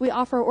 We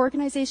offer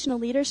organizational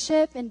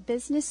leadership and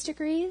business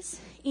degrees,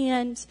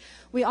 and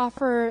we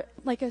offer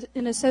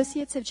an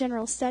Associates of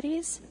General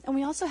Studies, and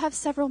we also have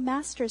several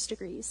master's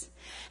degrees.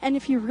 And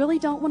if you really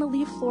don't want to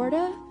leave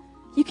Florida,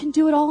 you can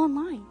do it all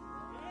online.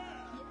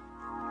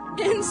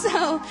 And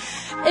so,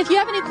 if you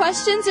have any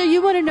questions or you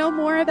want to know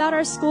more about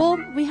our school,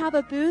 we have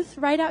a booth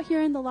right out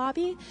here in the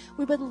lobby.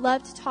 We would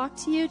love to talk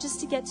to you just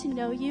to get to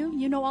know you.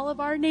 You know all of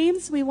our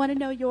names. We want to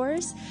know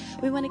yours.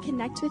 We want to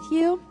connect with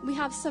you. We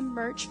have some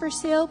merch for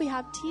sale. We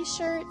have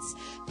t-shirts,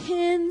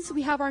 pins.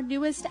 We have our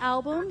newest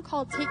album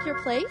called Take Your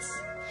Place.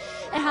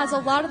 It has a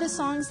lot of the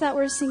songs that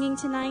we're singing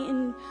tonight.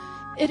 And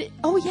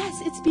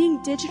it's being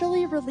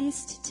digitally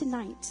released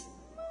tonight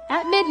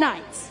at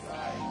midnight.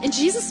 In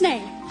Jesus'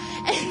 name.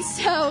 And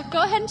so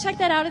go ahead and check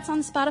that out. It's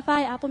on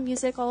Spotify, Apple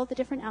Music, all of the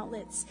different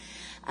outlets.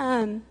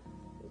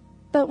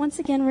 But once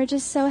again, we're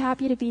just so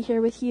happy to be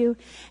here with you.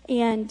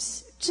 And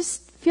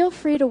just feel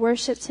free to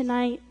worship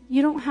tonight.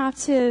 You don't have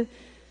to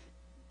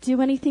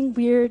do anything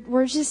weird.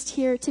 We're just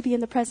here to be in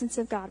the presence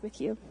of God with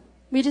you.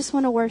 We just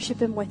want to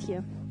worship Him with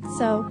you.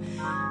 So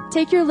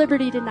take your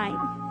liberty tonight.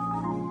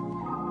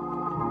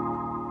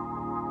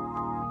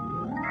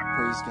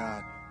 Praise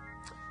God.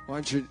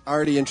 Well, I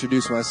already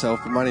introduced myself,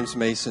 but my name's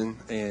Mason,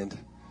 and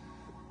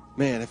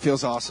man, it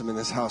feels awesome in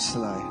this house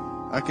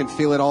tonight. I can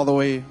feel it all the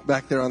way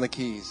back there on the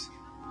keys.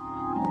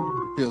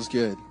 Feels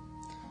good.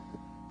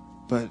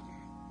 But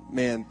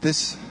man,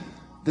 this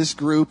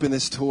group and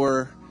this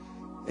tour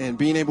and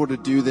being able to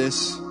do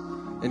this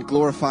and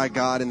glorify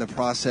God in the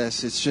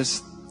process,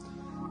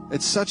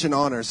 it's such an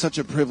honor, such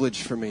a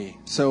privilege for me.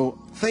 So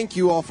thank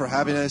you all for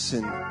having us,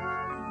 and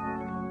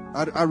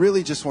I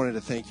really just wanted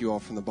to thank you all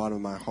from the bottom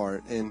of my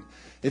heart. And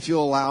if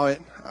you'll allow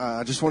it,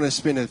 I just want to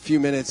spend a few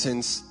minutes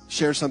and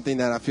share something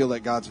that I feel that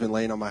God's been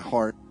laying on my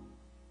heart.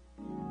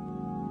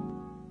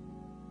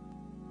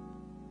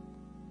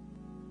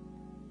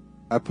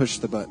 I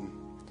pushed the button.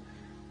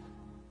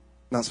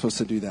 Not supposed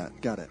to do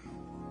that. Got it.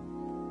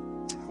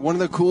 One of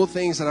the cool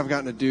things that I've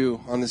gotten to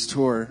do on this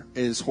tour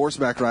is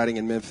horseback riding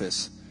in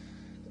Memphis.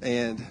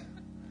 And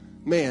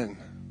man,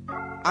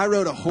 I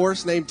rode a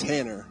horse named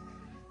Tanner.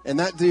 And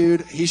that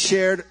dude, he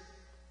shared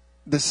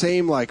the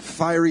same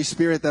fiery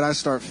spirit that I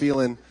start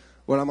feeling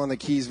when I'm on the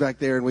keys back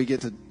there and we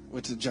get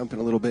to jumping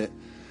a little bit.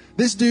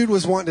 This dude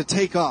was wanting to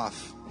take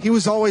off. He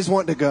was always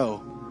wanting to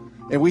go.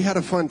 And we had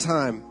a fun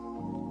time.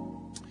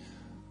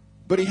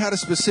 But he had a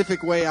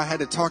specific way I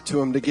had to talk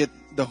to him to get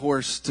the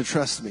horse to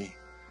trust me.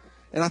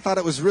 And I thought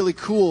it was really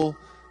cool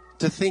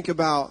to think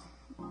about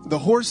the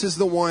horse is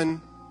the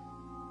one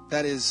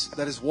that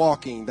is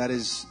walking, that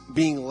is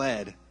being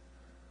led.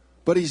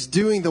 But he's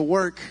doing the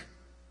work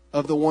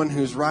of the one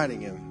who's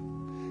riding him.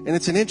 And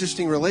it's an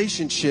interesting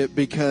relationship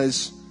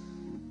because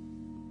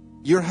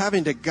you're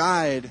having to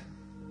guide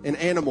an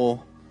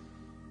animal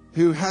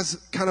who has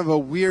kind of a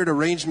weird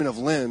arrangement of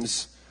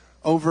limbs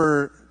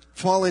over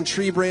fallen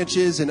tree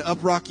branches and up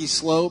rocky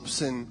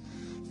slopes and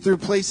through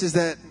places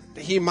that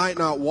he might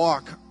not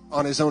walk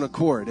on his own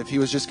accord. If he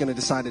was just going to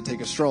decide to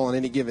take a stroll on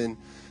any given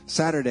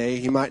Saturday,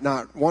 he might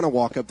not want to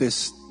walk up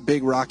this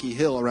big rocky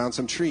hill around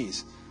some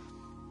trees.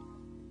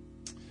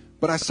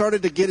 But I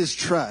started to get his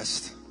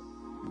trust,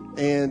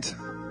 and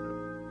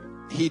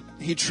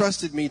he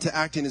trusted me to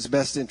act in his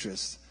best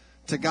interest,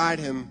 to guide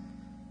him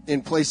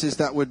in places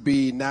that would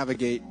be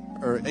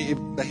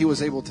that he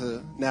was able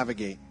to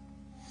navigate.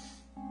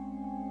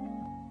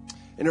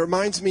 And it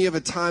reminds me of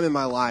a time in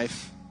my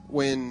life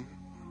when,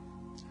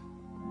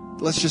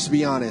 let's just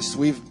be honest,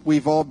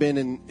 we've all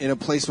been in a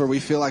place where we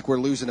feel like we're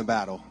losing a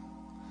battle,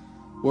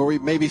 where we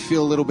maybe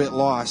feel a little bit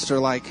lost, or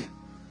like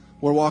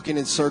we're walking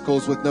in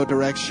circles with no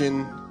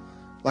direction,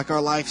 like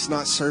our life's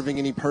not serving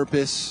any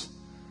purpose,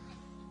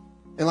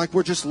 and like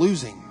we're just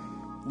losing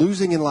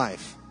in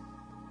life.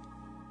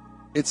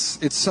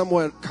 It's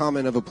somewhat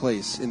common of a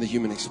place in the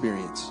human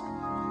experience.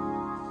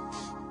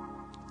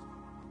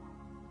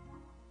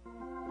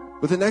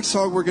 But the next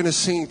song we're going to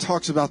sing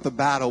talks about the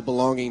battle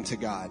belonging to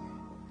God.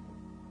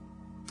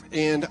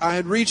 And I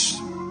had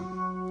reached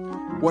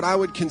what I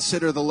would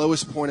consider the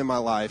lowest point in my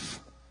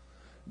life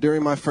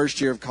during my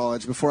first year of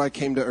college, before I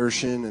came to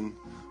Urshan and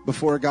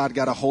before God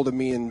got a hold of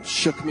me and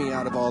shook me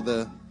out of all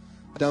the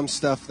dumb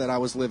stuff that I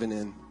was living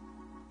in.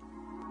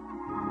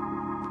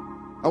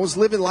 I was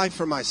living life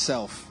for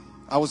myself.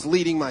 I was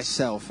leading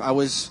myself. I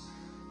was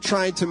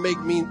trying to make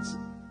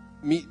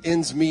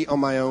ends meet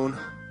on my own.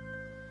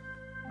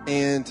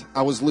 And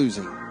I was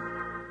losing.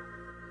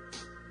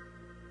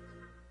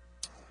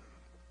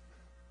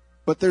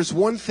 But there's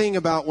one thing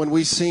about when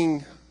we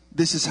sing,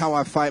 "This is how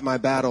I fight my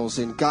battles,"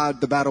 and "God,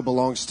 the battle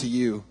belongs to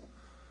you."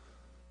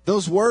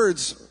 Those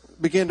words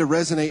began to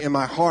resonate in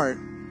my heart.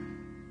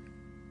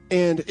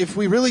 And if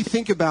we really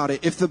think about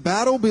it, if the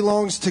battle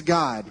belongs to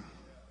God,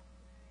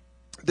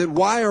 then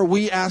why are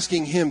we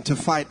asking Him to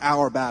fight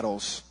our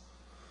battles?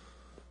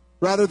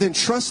 Rather than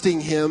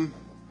trusting Him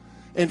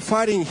and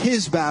fighting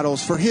His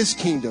battles for His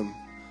kingdom.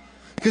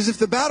 Because if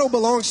the battle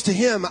belongs to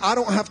Him, I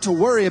don't have to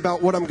worry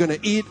about what I'm going to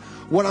eat,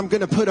 what I'm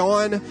going to put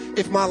on,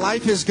 if my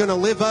life is going to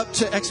live up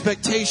to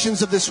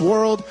expectations of this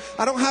world.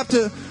 I don't have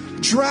to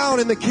drown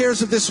in the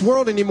cares of this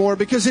world anymore,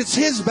 because it's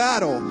His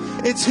battle.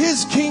 It's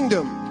His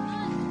kingdom.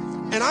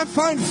 And I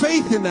find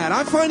faith in that.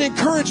 I find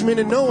encouragement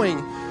in knowing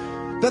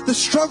that the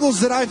struggles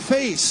that I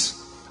face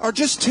are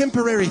just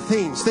temporary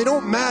things. They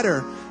don't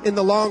matter in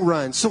the long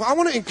run. So I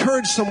want to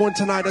encourage someone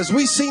tonight, as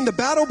we sing "The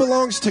Battle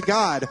Belongs to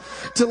God,"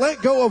 to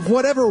let go of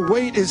whatever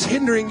weight is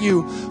hindering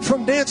you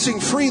from dancing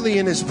freely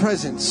in His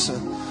presence,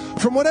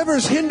 from whatever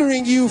is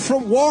hindering you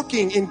from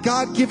walking in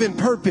God-given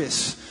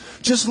purpose.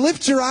 Just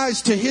lift your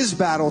eyes to His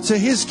battle, to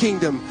His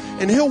kingdom,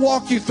 and He'll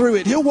walk you through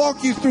it. He'll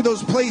walk you through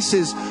those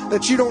places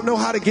that you don't know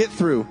how to get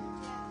through.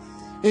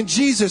 In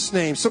Jesus'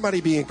 name, somebody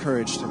be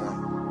encouraged tonight.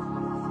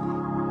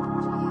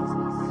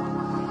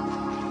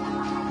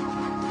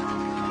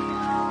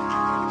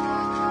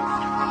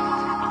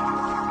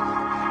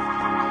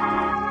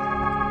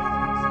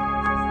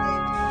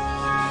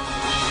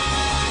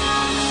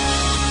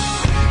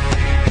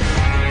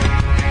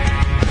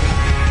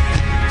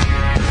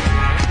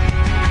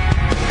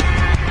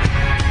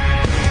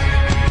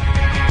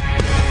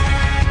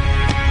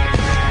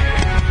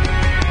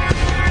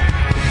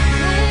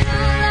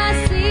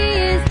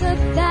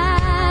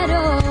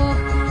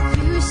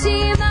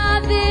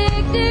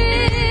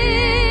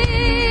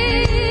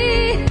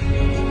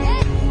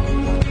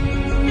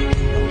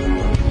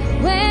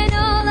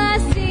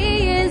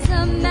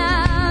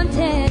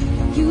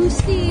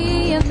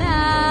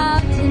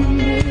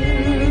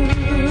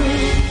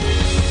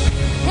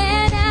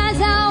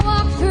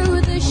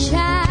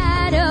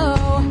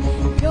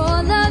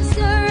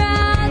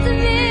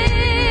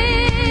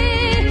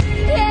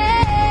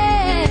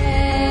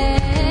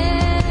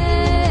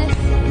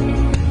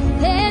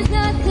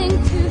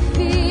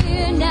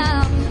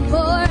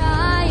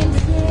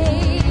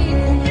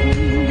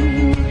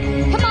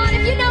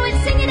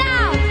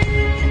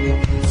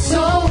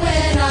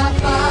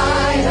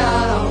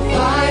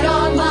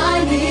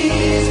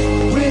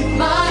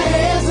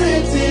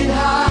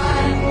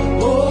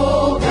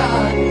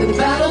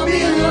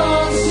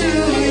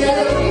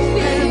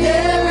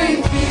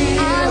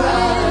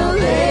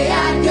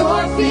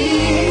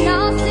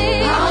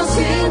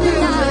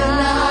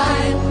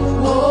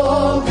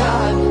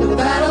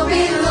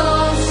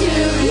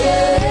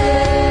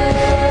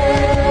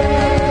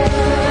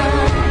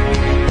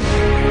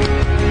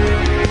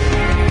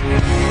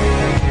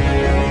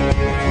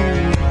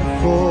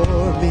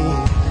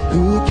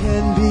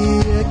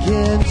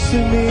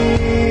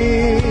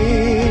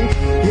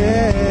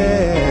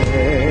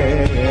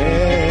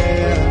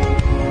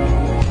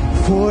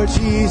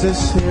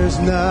 Jesus, there's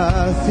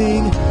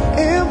nothing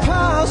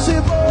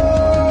impossible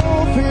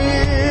for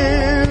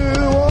you.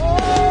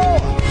 Oh,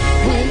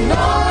 when all I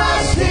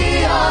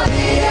see are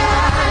the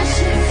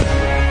ashes,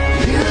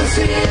 you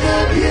see the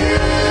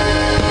beauty.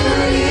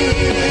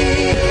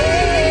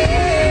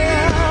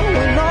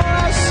 When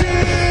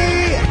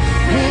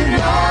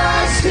all I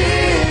see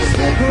is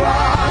the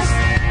cross,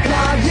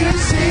 God, you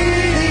see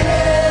the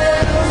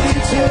empty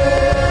tomb.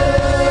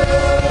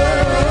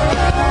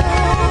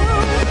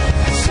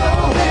 So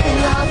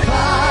when I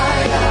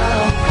fight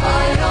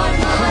on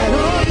my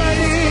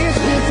knees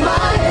with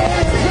my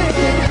head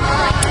lifted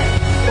high.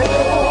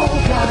 Oh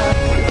God,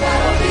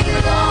 that'll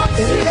belong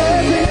to you.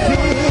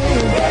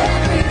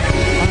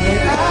 Everything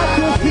at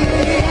your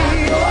feet,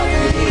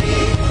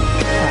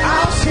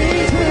 I'll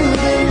sing through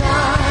the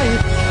night.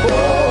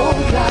 Oh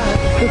God,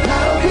 the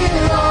battle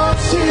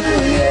belongs to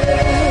you.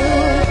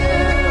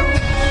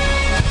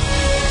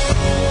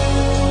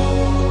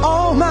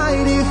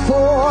 Almighty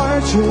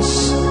fortress,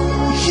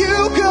 you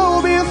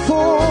go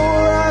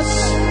before us,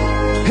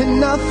 and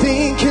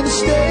nothing can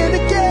stand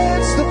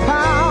against the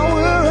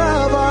power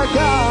of our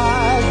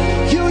God.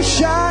 You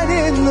shine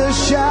in the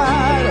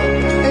shadow,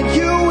 and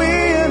you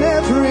win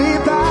every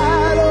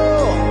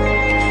battle.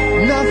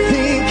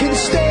 Nothing can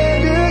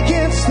stand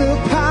against the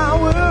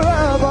power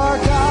of our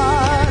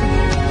God.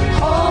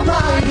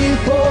 Almighty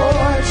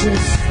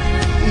fortress,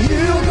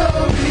 you go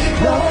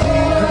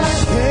before us.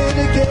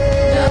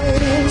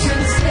 Nothing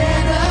can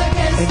stand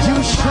against and you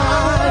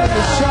shine in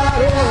the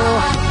shadow.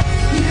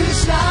 You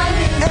shine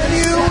in the and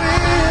you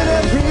win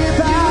every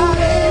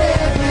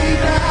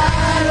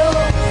battle.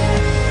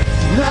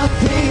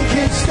 Nothing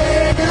can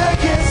stand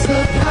against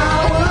the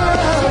power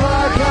of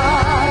our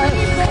God.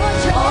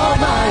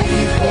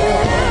 Almighty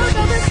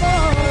fortress,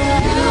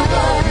 you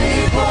go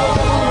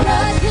before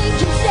us. Nothing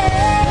can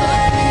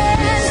stand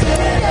against the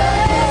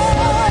power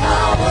of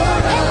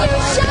our God. And you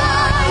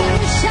shine in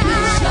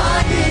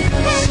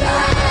the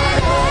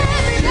shadow.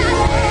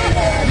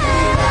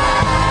 Every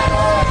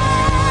battle.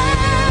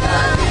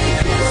 Nothing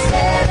can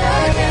stand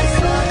against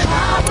the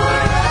power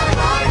of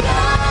our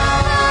God.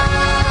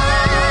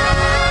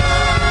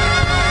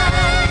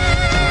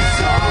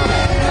 So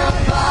when I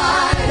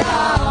fight,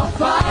 I'll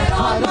fight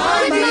on my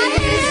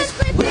knees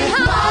with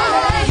my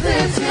legs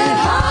lifted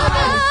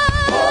high.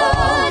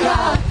 Oh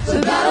God, the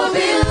battle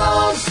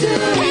belongs to you.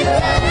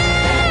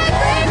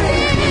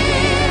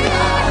 Everything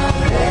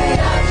I'll lay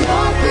at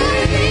your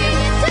feet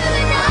till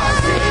the night,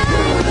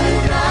 through the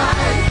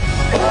night.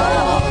 Oh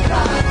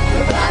God,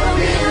 the battle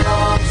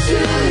belongs to you.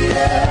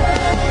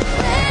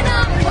 When I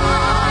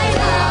fight,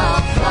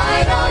 I'll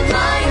fight on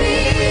my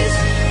knees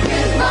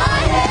with my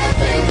head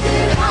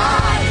lifted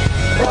high.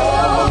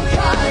 Oh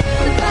God,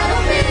 the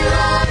battle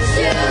belongs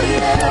to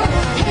you.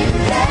 And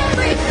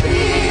every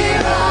fear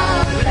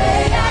I'll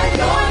lay at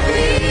your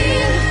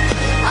feet.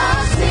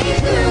 I'll sing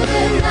through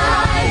the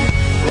night.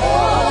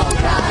 Oh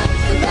God,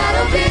 the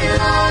battle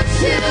belongs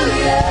to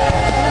you.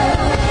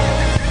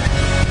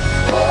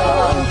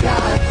 Oh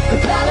God, the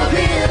battle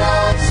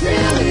belongs to you.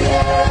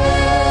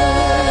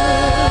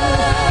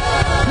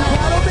 The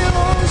battle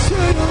belongs to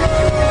you,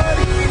 Lord.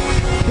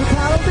 The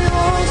battle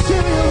belongs to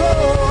you,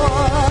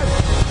 Lord.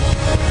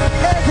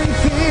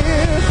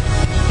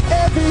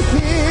 Every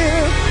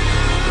fear,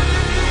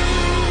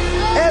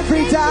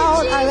 every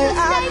doubt, I lay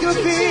at your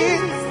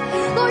feet.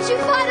 Lord, you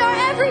fight our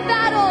every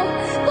battle.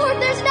 Lord,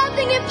 there's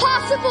nothing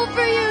impossible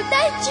for you.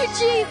 Thank you,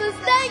 Jesus.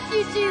 Thank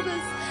you,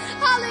 Jesus.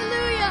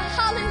 Hallelujah.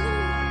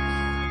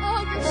 Hallelujah.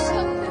 Oh, you're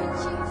so good,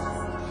 Jesus.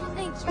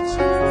 Thank you,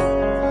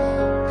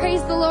 Jesus.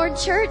 Praise the Lord,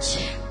 church.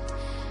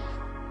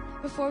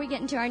 Before we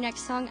get into our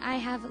next song, I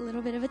have a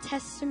little bit of a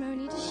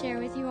testimony to share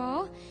with you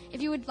all.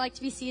 If you would like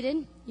to be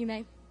seated, you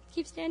may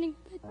keep standing,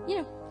 but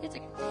it's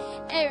okay.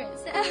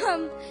 Anyways,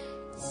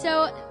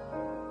 so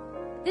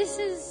this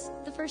is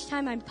the first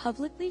time I'm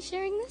publicly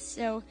sharing this,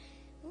 so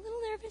I'm a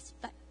little nervous,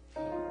 but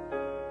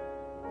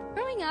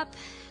growing up,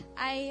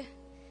 I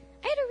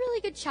had a really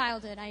good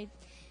childhood.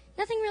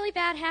 Nothing really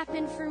bad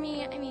happened for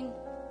me. I mean,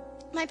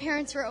 my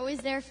parents were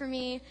always there for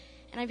me,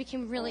 and I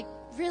became really,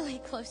 really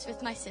close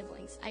with my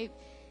siblings.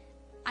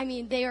 I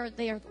mean, they are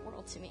the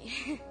world to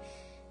me.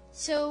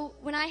 So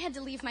when I had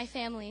to leave my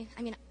family,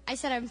 I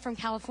said I'm from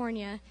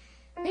California.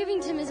 Moving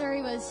to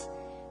Missouri was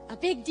a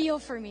big deal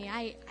for me.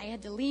 I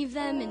had to leave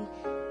them and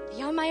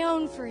be on my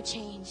own for a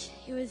change.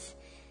 It was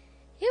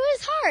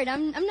hard.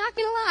 I'm not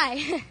gonna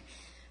lie.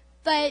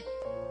 But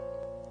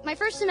my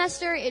first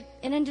semester, it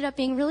ended up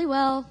being really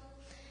well.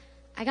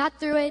 I got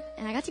through it,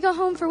 and I got to go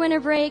home for winter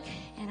break,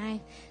 and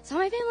I saw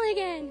my family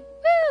again.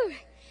 Woo!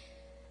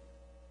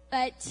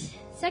 But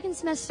second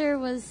semester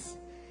was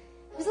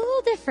a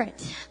little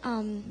different.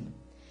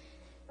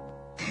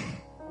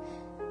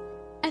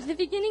 At the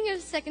beginning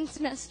of second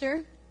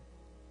semester,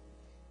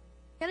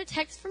 I got a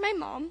text from my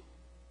mom.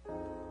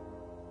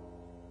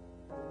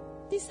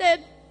 He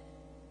said,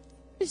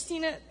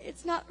 "Christina,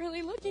 it's not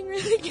really looking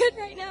really good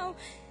right now.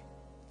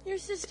 Your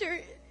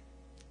sister,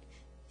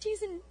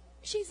 she's in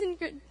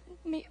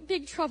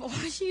big trouble.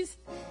 She's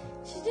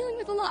dealing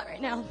with a lot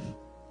right now."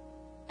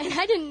 And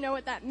I didn't know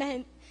what that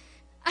meant.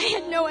 I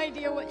had no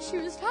idea what she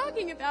was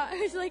talking about. I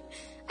was like,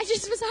 I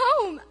just was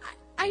home.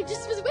 I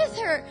just was with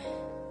her.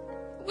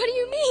 What do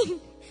you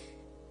mean?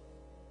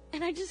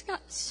 And I just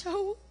got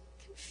so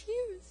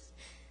confused.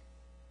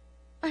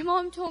 My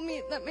mom told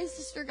me that my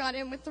sister got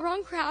in with the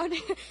wrong crowd.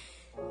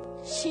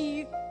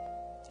 She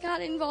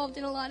got involved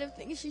in a lot of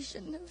things she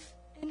shouldn't have.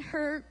 And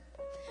her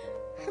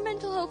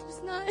mental health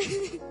was not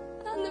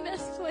in the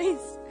best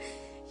place.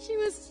 She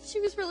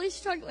was really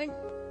struggling.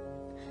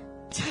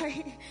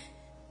 Sorry.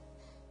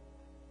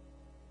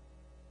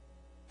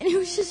 And it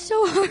was just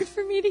so hard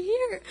for me to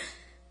hear.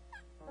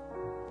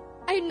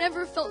 I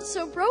never felt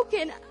so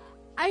broken.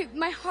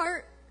 My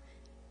heart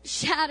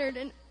shattered,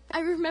 and I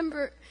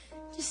remember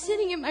just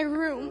sitting in my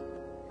room,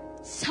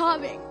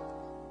 sobbing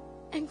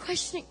and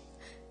questioning,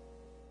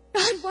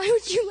 God, why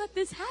would you let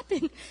this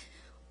happen?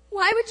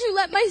 Why would you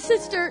let my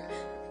sister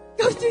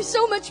go through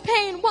so much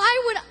pain?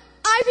 Why would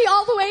I be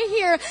all the way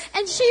here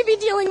and she be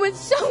dealing with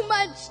so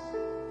much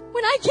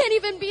when I can't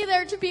even be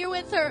there to be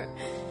with her?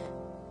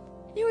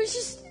 It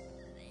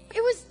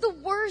was the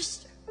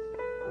worst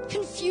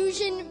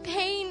confusion,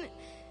 pain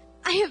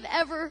I have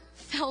ever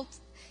felt.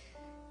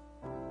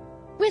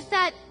 With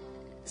that,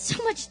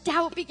 so much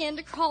doubt began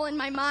to crawl in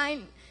my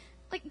mind.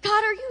 Like,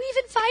 God, are you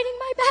even fighting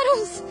my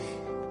battles?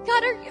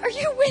 God, are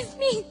you with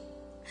me?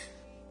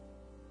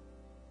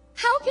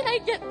 How can I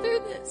get through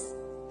this?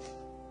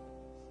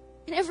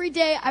 And every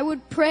day I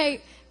would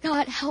pray,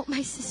 God, help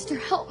my sister,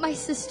 help my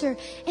sister.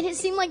 And it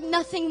seemed like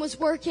nothing was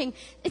working.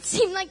 It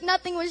seemed like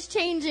nothing was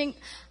changing.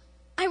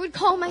 I would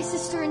call my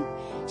sister and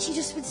she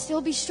just would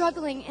still be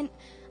struggling, and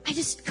I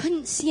just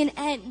couldn't see an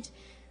end.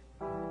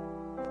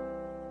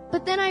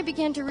 But then I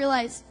began to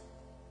realize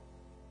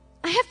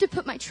I have to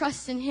put my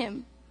trust in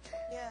Him.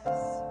 Yes.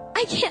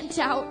 I can't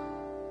doubt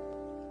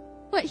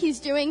what He's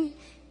doing.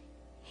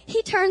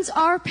 He turns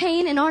our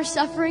pain and our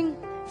suffering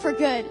for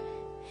good.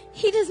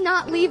 He does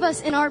not leave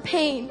us in our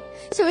pain.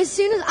 So as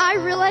soon as I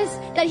realized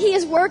that He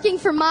is working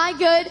for my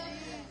good,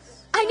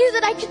 I knew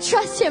that I could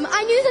trust Him.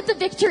 I knew that the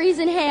victory is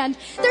in hand.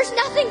 There's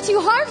nothing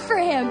too hard for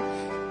Him.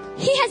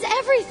 He has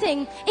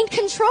everything in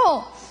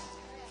control.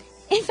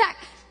 In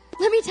fact,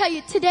 let me tell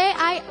you, today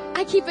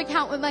I keep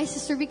account with my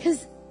sister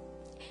because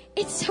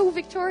it's so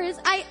victorious.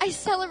 I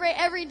celebrate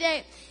every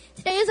day.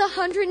 Today is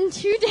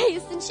 102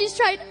 days since she's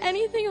tried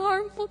anything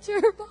harmful to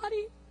her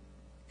body.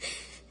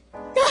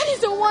 God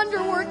is a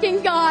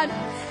wonder-working God.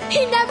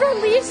 He never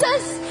leaves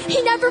us.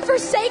 He never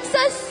forsakes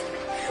us.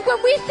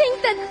 When we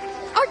think that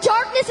our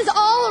darkness is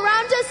all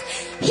around us,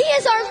 He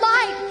is our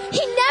light.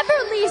 He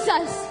never leaves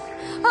us.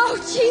 Oh,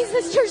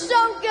 Jesus, you're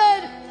so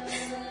good.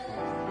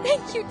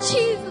 Thank you,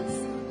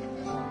 Jesus.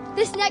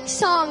 This next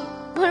song,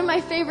 one of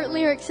my favorite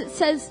lyrics, it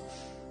says,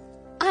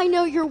 I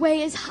know your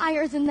way is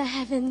higher than the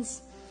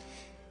heavens.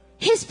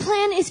 His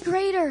plan is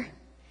greater.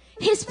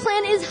 His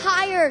plan is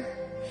higher.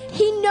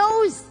 He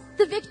knows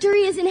the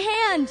victory is in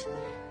hand.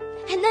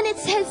 And then it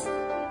says,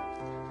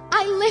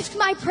 I lift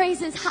my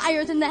praises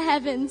higher than the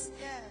heavens.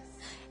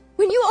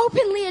 When you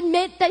openly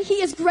admit that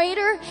He is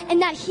greater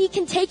and that He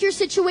can take your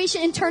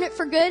situation and turn it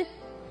for good,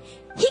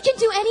 He can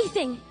do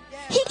anything.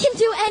 He can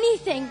do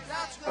anything.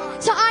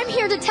 So I'm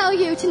here to tell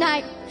you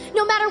tonight,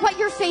 no matter what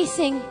you're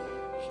facing,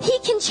 He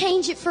can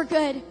change it for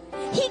good.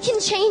 He can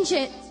change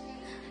it.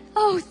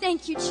 Oh,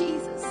 thank you,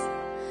 Jesus.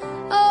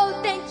 Oh,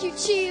 thank you,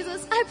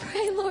 Jesus. I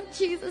pray, Lord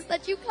Jesus,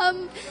 that you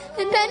come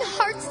in men's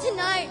hearts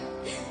tonight.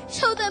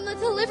 Show them the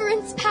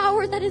deliverance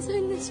power that is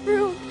in this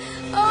room.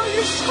 Oh,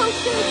 you're so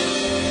good.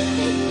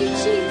 Thank you,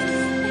 Jesus.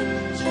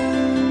 Thank you,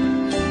 Jesus.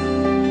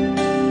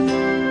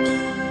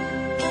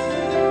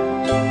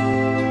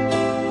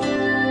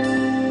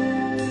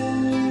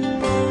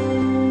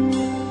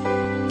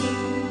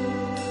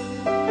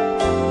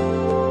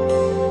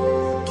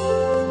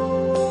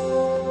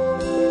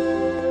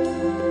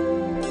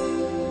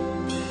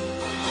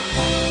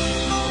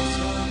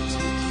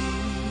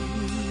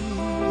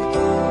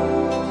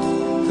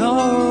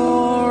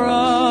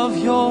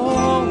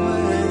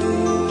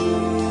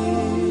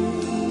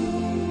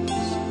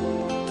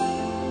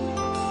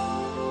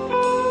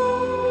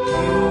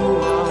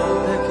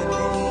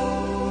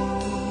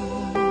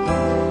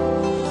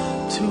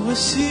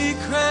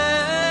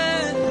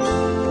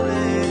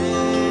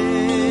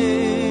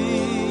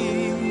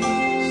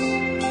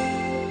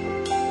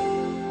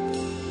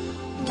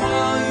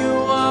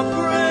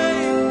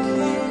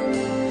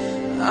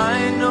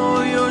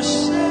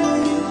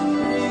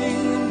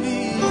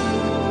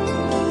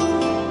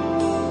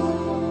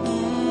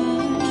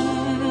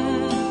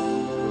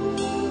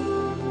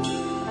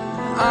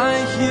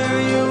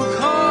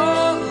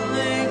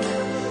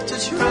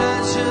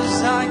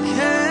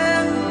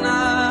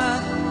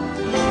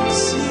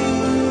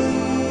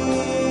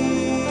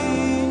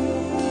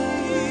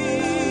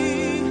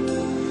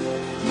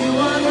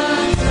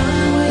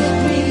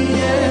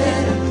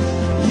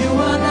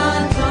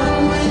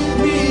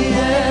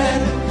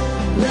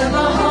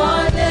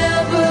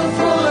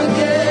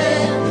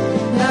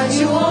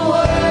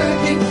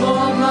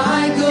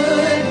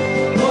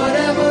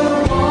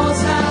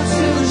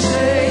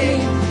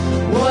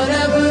 What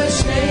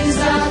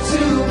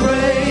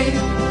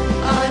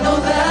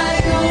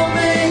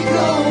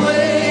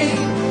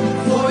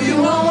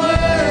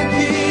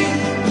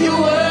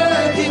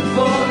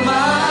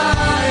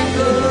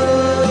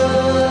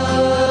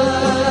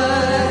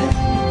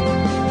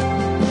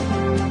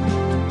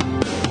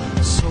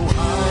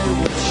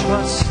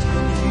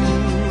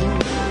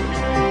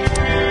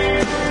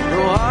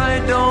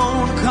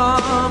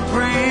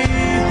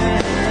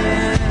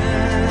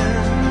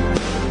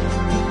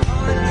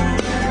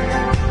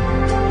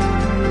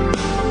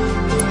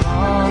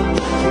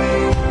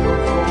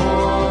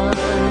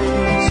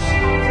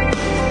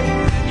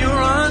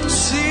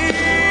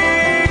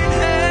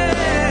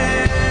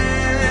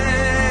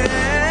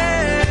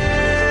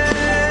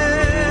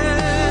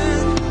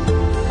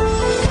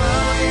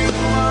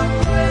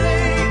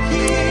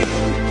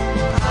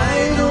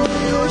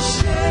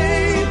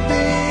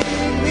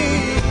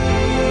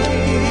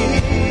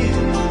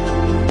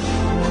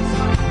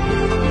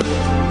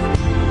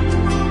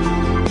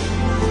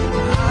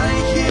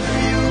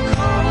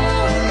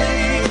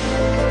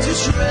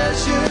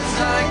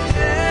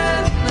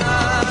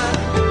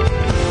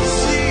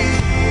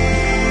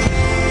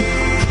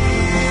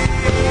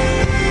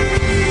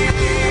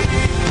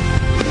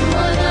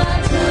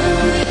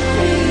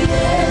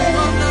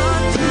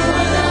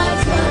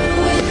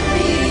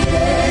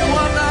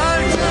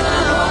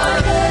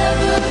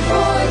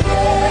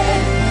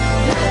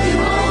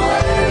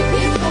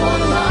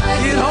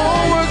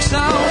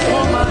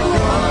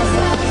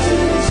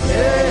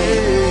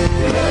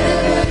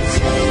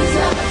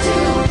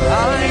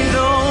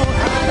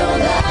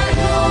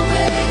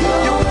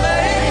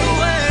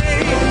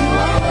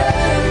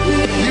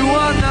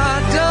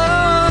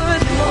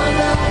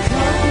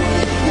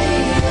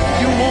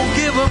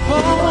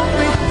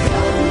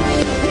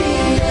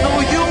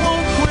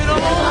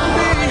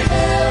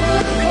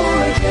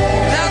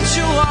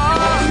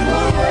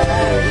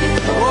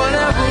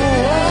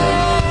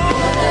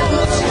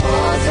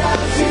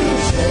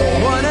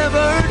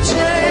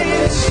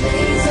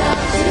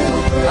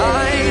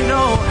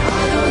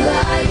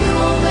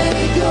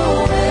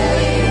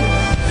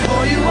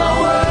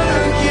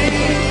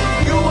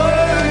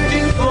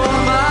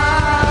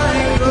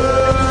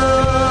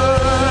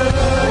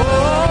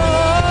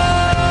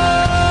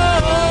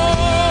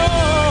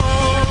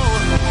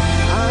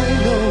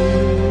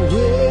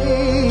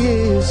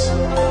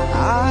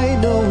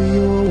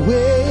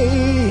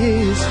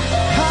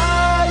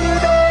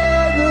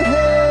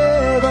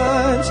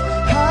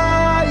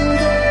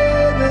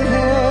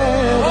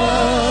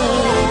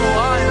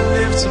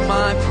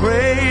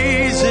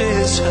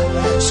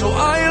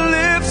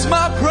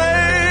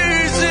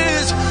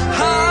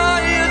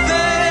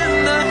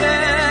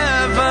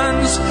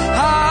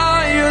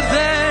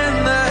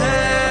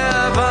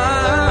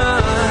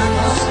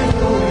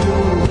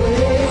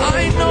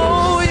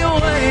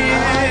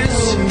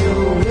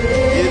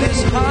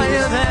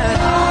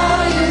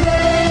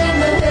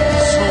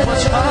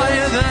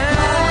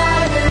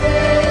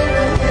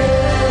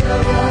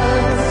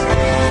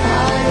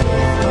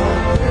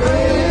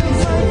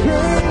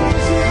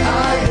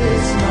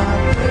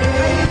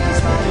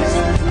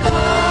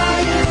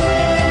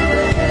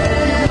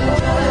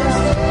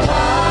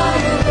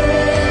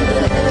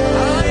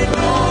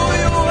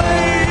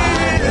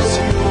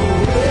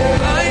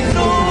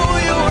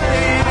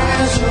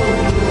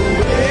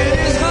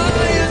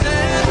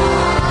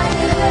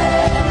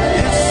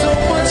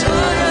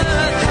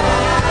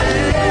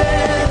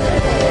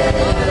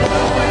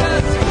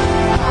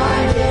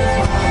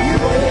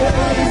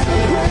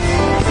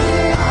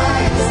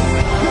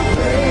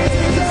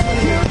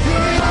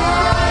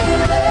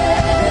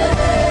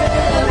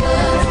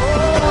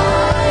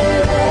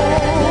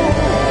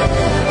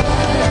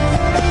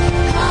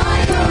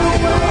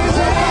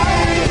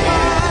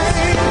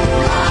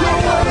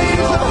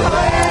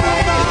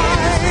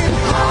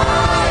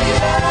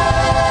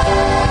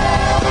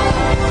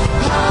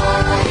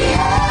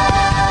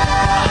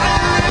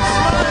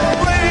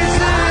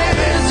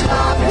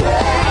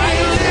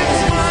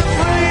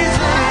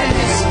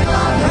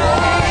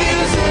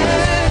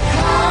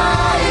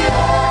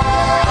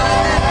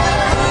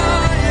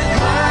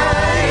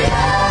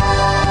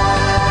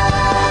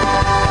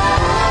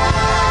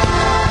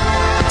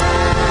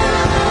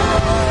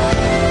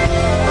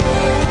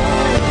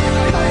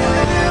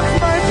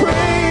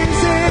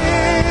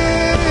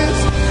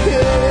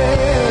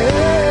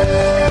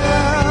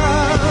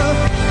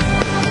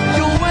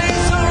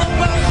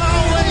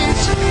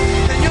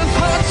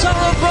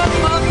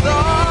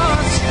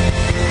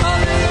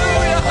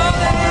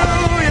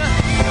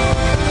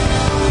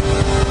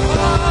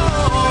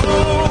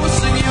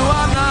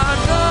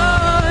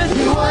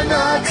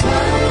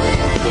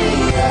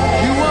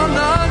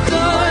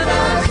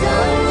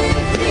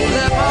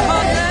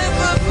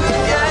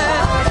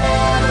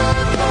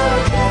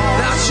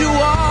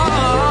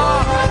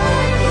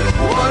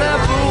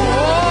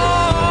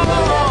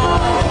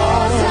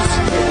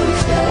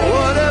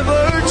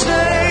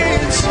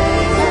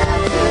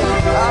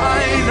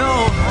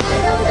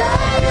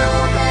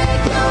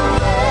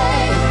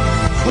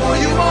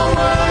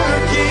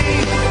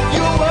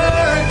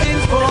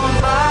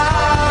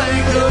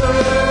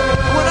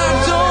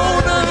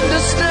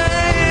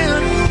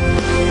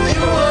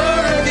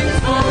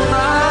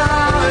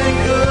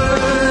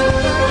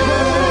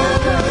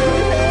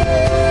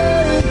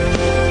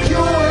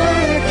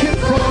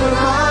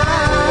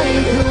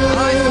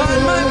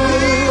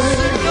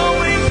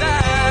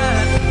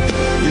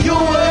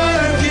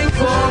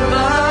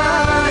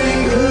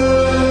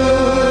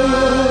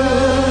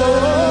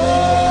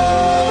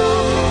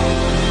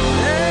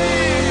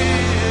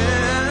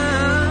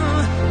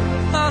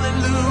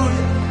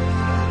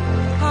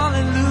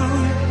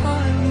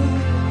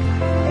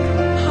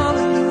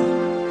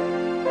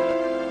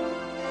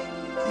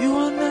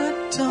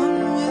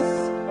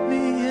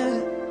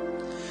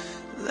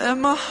Let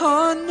my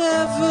heart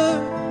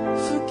never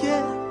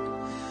forget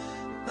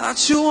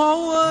that you are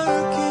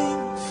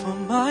working for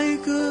my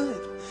good.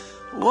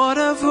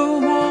 Whatever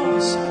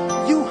walls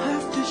you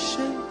have to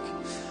shake,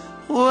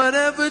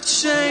 whatever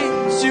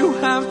chains you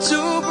have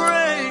to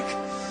break,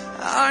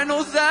 I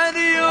know that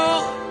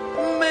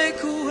you'll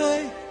make a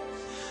way,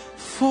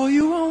 for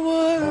you are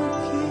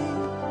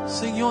working.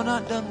 Sing, you're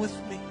not done with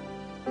me.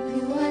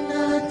 You are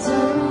not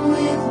done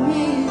with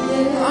me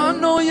yet. I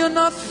know you're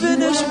not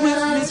finished with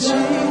me,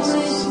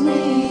 Jesus.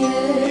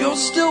 You're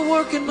still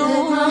working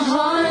on me. My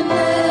heart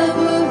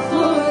never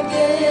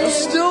forget. You're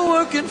still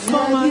working for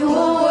my good. You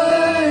are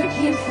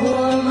working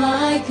for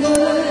my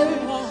good.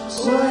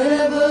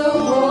 Whatever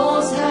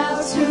walls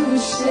have to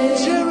shake,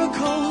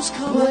 Jericho's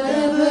coming.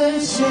 Whatever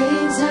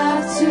chains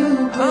have to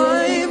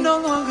break, I'm no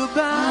longer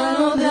bound. I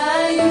know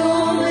that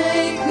you'll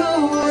make a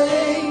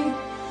way,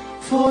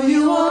 for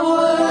you are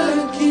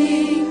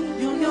working.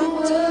 You're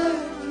not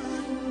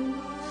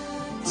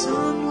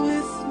done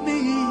with me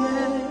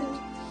yet.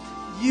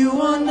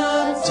 You are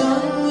not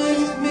done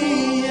with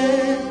me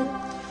yet.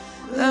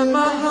 Let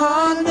my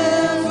heart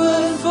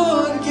never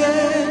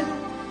forget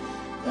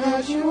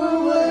that you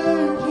are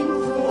working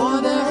for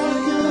whatever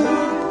good.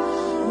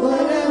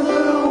 Whatever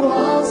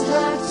walls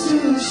have to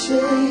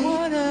shake,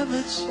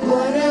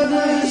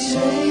 whatever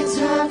chains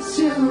have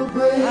to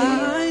break,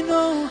 I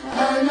know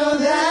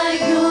that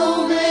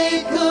you'll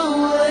make a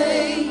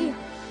way,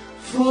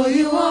 for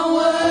you are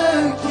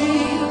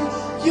working.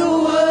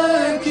 You're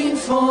working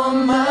for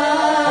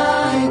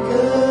my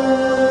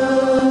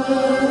good.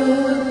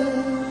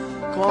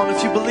 Come on,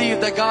 if you believe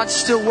that God's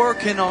still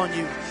working on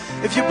you,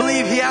 if you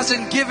believe He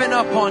hasn't given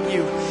up on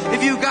you,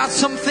 if you've got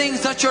some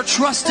things that you're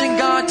trusting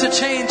God to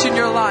change in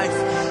your life,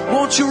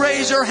 won't you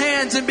raise your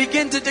hands and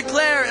begin to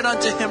declare it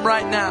unto Him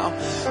right now?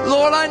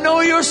 Lord, I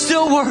know you're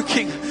still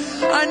working.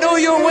 I know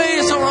your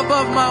ways are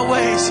above my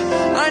ways.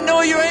 I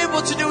know you're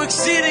able to do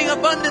exceeding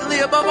abundantly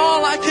above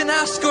all I can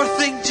ask or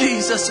think,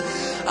 Jesus.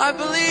 I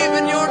believe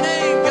in your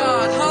name,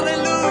 God.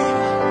 Hallelujah.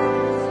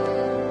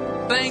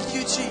 Thank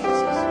you, Jesus.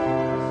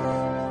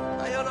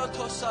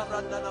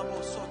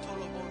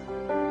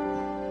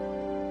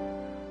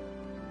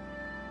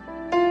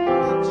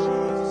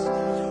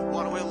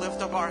 Why don't we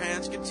lift up our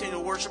hands, continue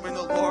worshiping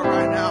the Lord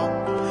right now?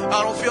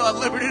 I don't feel at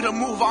liberty to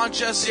move on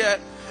just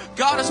yet.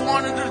 God is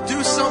wanting to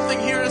do something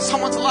here in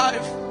someone's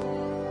life.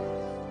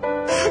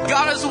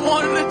 God is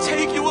wanting to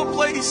take you a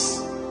place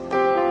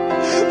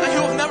that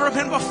you have never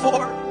been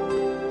before.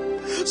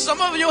 Some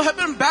of you have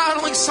been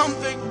battling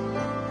something.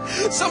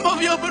 Some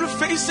of you have been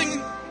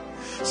facing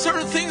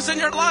certain things in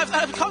your life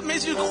that have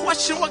made you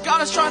question what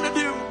God is trying to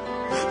do.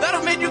 That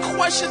have made you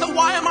question the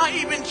why am I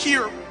even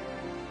here?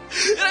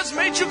 It has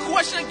made you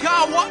question,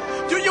 God, what?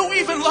 Do you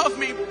even love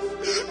me?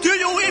 Do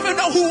you even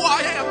know who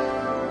I am?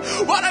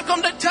 What I've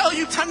come to tell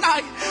you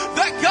tonight,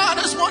 that God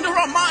is wanting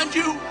to remind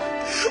you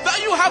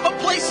that you have a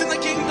place in the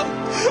kingdom,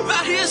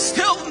 that He is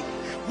still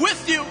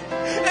with you,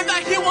 and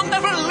that He will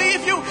never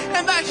leave you,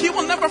 and that He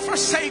will never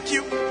forsake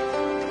you.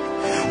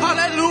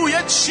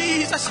 Hallelujah,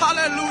 Jesus.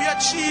 Hallelujah,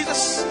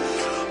 Jesus.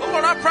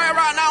 Lord, I pray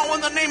right now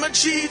in the name of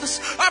Jesus.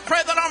 I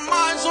pray that our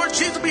minds, Lord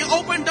Jesus, be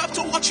opened up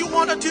to what you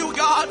want to do,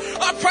 God.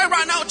 I pray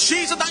right now,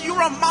 Jesus, that you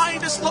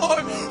remind us,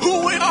 Lord,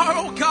 who we are,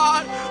 oh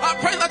God. I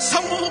pray that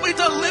someone will be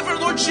delivered,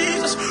 Lord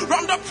Jesus,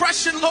 from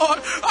depression, Lord.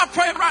 I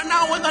pray right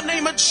now in the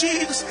name of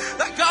Jesus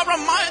that God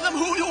remind them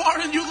who you are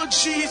in you, Lord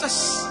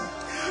Jesus.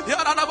 In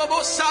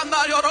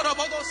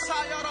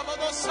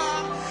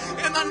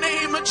the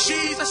name of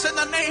Jesus, in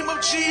the name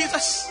of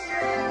Jesus.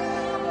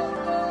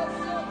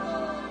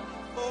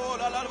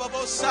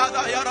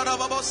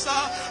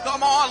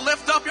 Come on,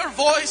 lift up your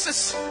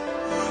voices.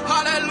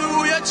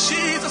 Hallelujah,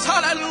 Jesus.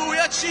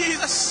 Hallelujah,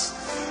 Jesus.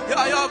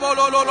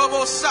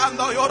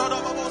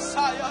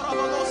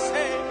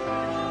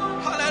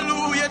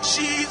 Hallelujah,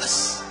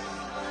 Jesus.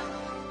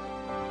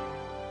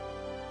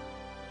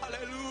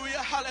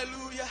 Hallelujah,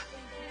 hallelujah.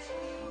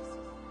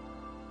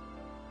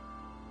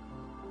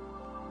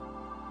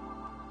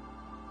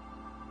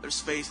 There's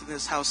faith in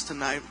this house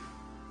tonight.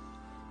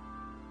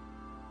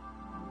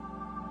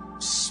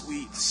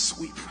 Sweet,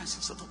 sweet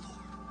presence of the Lord.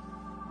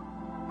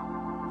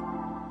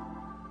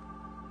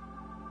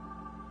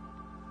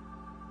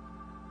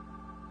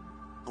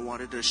 I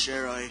wanted to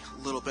share a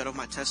little bit of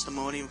my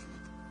testimony.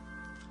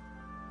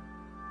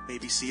 May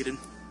be seated.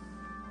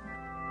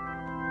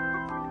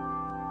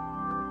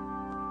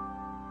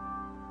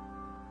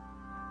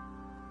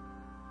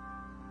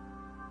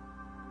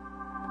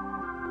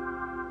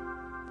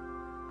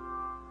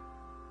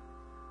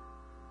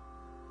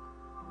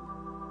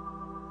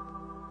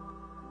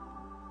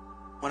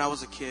 When I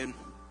was a kid,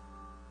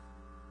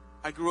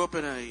 I grew up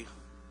I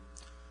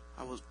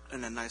was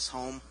in a nice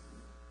home.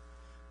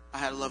 I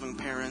had loving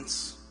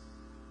parents.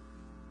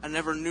 I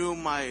never knew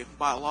my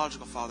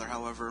biological father,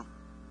 however.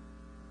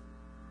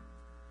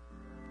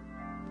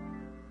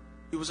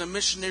 He was a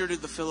missionary to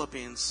the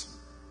Philippines.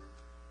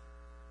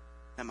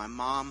 And my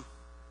mom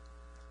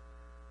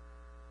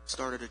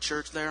started a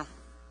church there.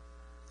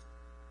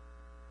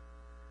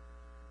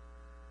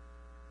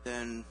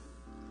 Then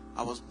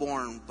I was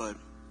born, but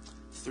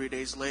 3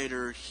 days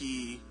later,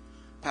 he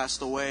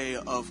passed away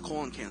of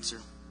colon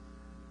cancer.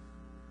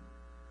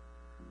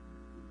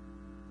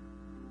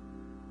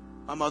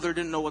 My mother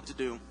didn't know what to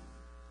do.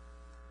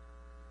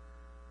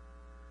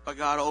 But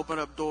God opened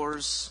up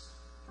doors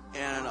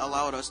and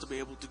allowed us to be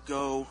able to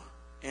go,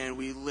 and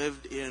we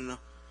lived in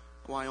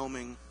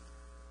Wyoming.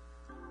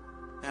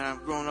 And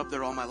I've grown up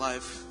there all my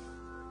life.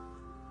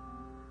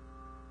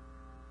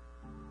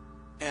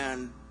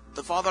 And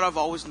the father I've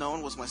always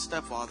known was my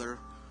stepfather,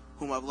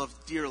 whom I've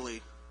loved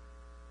dearly.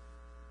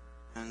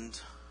 And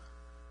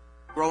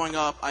growing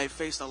up, I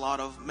faced a lot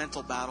of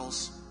mental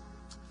battles,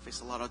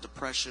 faced a lot of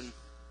depression,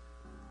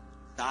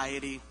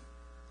 anxiety.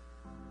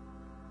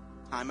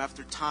 Time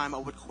after time, I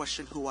would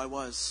question who I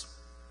was.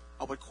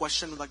 I would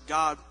question, like,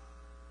 God,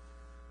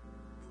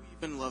 do you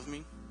even love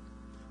me?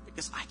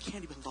 Because I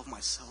can't even love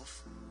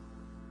myself.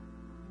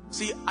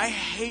 See, I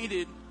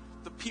hated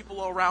the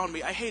people around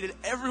me. I hated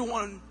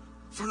everyone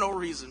for no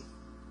reason.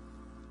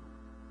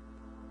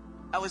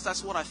 At least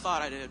that's what I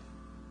thought I did.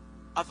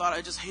 I thought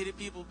I just hated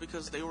people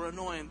because they were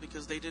annoying,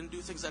 because they didn't do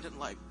things I didn't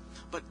like.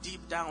 But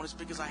deep down, it's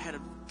because I had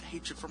a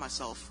hatred for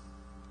myself.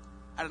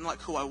 I didn't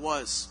like who I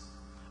was.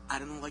 I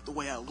didn't like the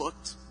way I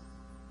looked.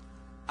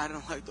 I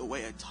didn't like the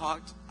way I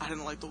talked. I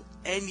didn't like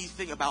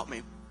anything about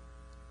me.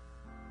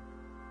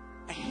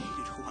 I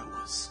hated who I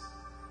was.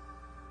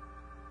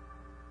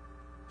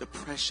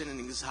 Depression and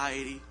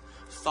anxiety,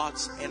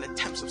 thoughts and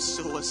attempts of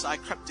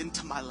suicide crept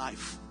into my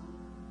life.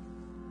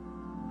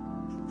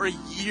 For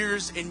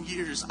years and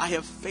years, I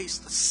have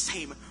faced the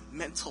same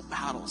mental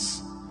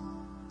battles.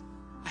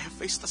 I have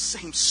faced the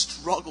same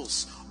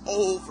struggles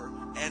over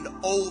and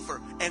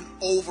over and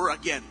over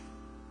again.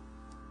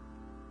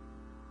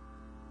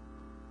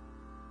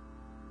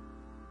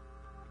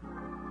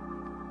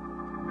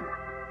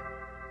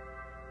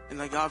 And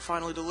then God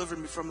finally delivered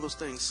me from those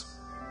things.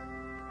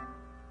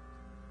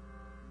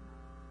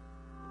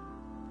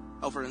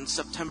 Over in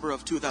September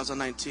of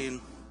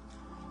 2019,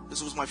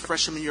 this was my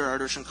freshman year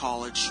at Urshan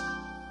College.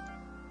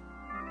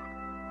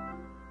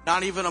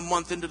 Not even a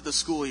month into the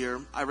school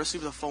year, I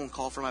received a phone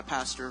call from my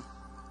pastor.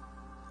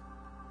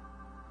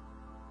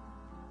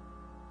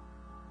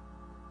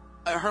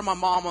 I heard my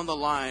mom on the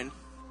line,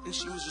 and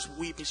she was just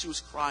weeping. She was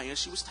crying, and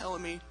she was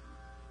telling me,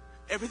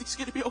 everything's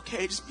going to be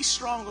okay. Just be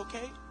strong,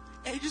 okay?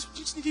 Hey, you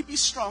just need to be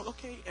strong,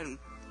 okay? And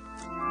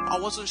I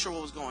wasn't sure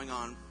what was going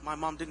on. My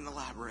mom didn't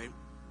elaborate.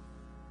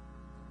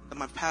 Then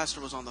my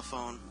pastor was on the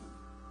phone.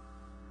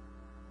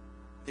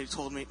 He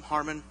told me,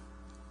 Harmon,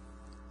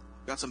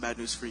 I've got some bad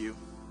news for you.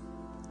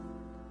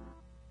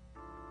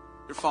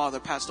 Your father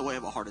passed away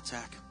of a heart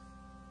attack.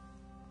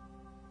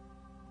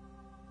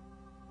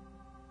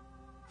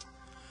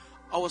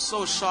 I was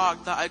so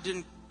shocked that I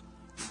didn't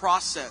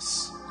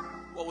process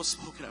what was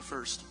spoken at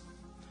first.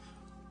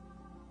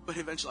 But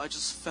eventually I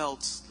just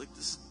felt like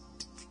this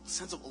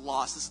sense of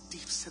loss, this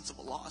deep sense of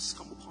loss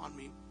come upon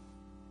me.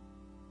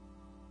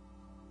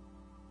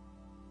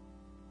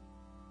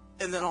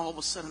 And then all of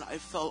a sudden I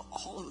felt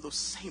all of those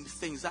same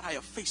things that I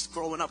have faced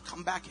growing up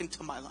come back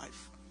into my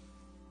life.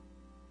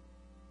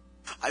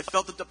 I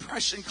felt the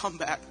depression come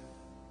back.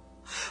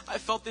 I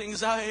felt the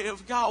anxiety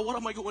of, God, what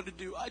am I going to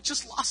do? I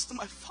just lost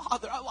my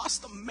father. I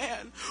lost a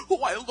man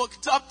who I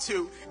looked up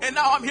to. And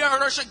now I'm here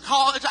at Urshan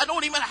College. I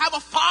don't even have a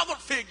father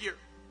figure.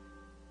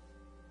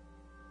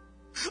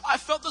 I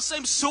felt the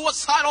same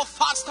suicidal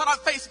thoughts that I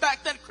faced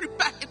back then creep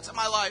back into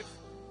my life.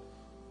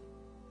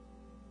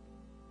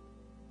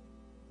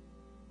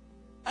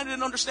 I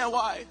didn't understand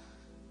why.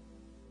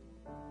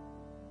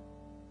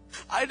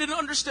 I didn't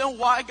understand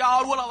why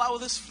God would allow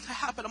this to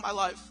happen in my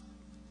life.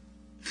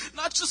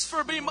 Not just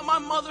for me, but my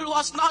mother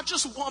lost not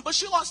just one, but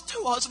she lost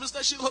 2 husbands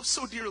that she loved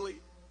so dearly.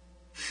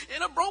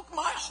 And it broke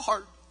my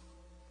heart.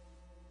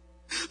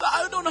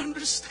 I don't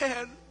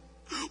understand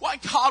why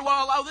God will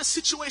allow this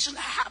situation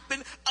to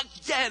happen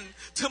again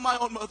to my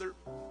own mother.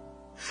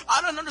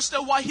 I don't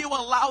understand why He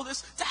will allow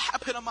this to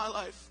happen in my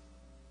life.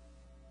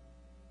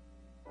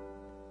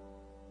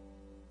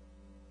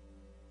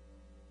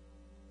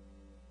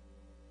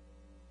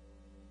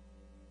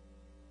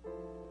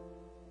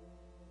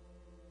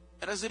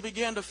 And as I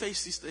began to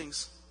face these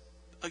things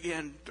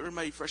again during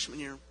my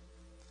freshman year,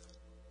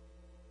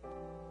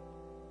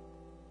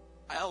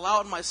 I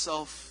allowed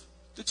myself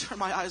to turn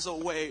my eyes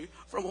away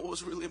from what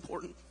was really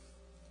important.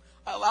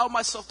 I allowed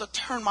myself to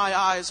turn my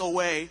eyes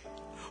away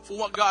from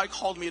what God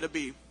called me to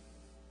be.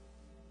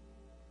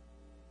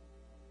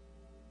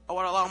 I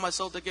would allow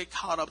myself to get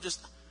caught up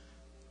just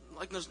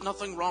like there's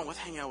nothing wrong with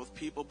hanging out with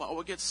people, but I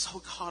would get so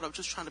caught up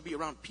just trying to be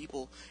around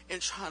people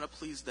and trying to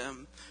please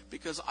them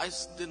because I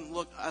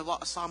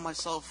saw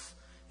myself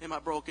in my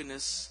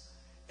brokenness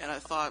and I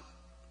thought,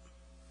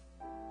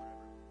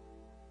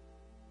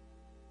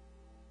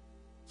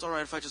 it's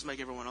alright if I just make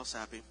everyone else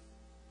happy.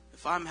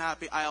 If I'm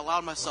happy, I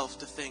allowed myself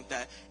to think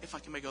that if I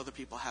can make other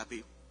people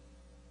happy,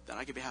 then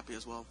I can be happy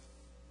as well.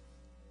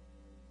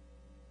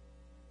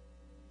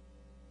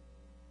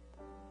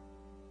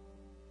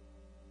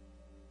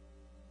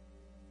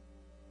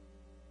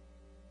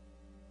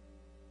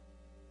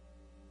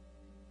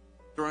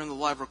 during the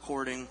live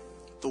recording,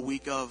 the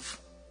week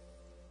of,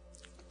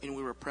 when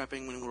we were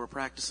prepping, when we were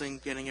practicing,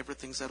 getting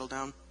everything settled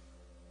down,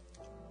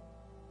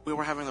 we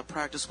were having the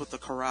practice with the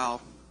chorale.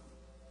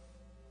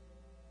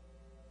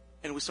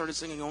 And we started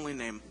singing Only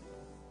Name.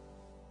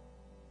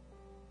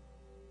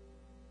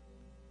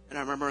 And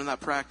I remember in that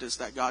practice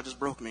that God just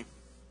broke me.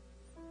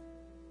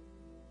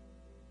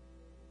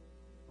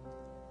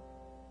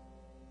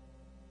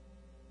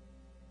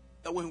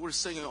 That when we were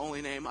singing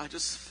Only Name, I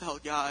just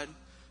felt God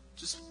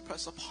just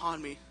press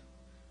upon me.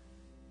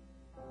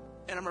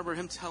 And I remember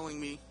him telling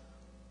me,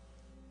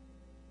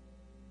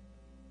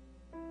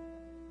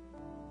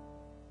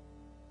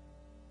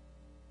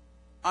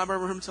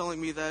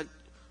 that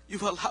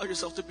you've allowed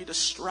yourself to be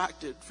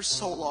distracted for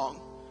so long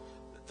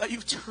that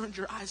you've turned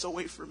your eyes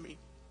away from me.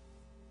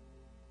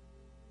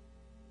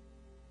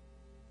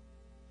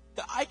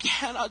 That I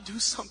cannot do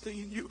something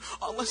in you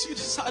unless you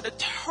decide to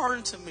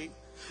turn to me.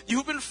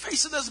 You've been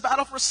facing this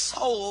battle for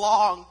so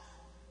long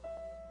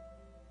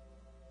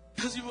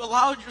because you've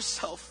allowed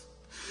yourself.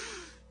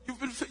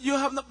 You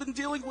have not been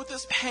dealing with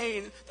this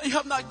pain. That you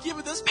have not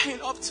given this pain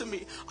up to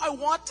me. I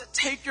want to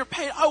take your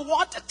pain. I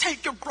want to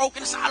take your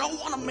brokenness. I don't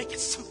want to make it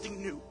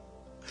something new.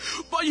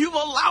 But you've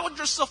allowed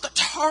yourself to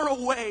turn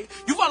away.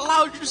 You've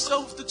allowed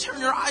yourself to turn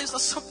your eyes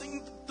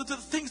to the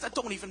things that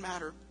don't even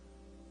matter.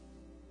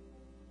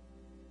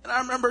 And I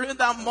remember in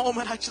that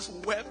moment, I just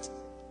wept.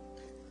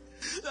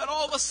 That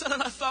all of a sudden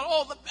I felt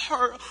all the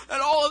hurt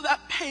and all of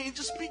that pain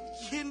just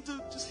begin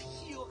to just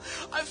heal.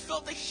 I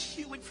felt the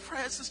healing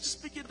presence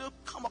just begin to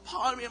come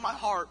upon me in my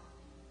heart.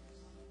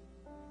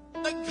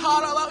 That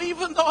God allowed,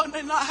 even though I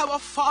may not have a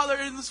father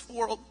in this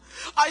world,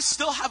 I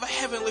still have a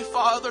heavenly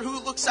Father who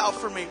looks out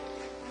for me.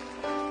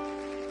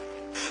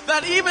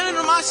 That even in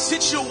my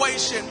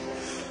situation,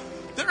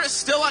 there is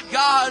still a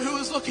God who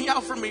is looking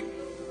out for me.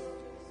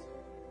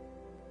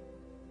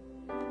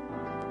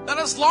 That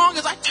as long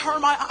as I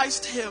turn my eyes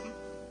to him,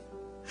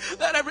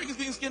 that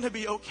everything's going to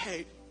be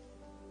okay.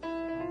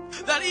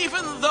 That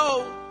even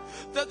though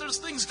that there's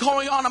things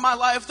going on in my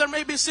life, there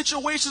may be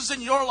situations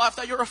in your life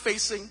that you're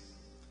facing.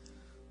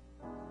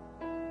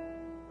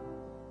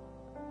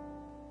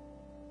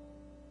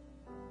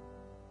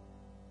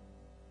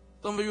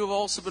 Some of you have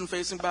also been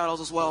facing battles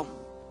as well.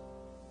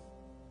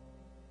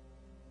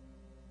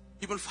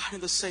 You've been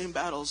fighting the same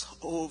battles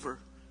over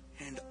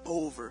and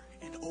over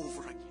and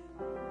over again.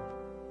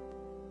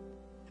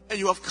 And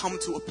you have come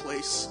to a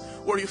place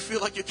where you feel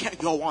like you can't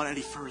go on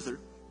any further.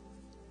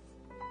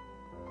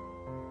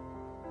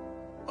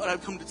 But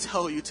I've come to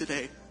tell you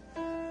today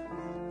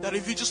that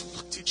if you just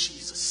look to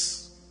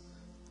Jesus,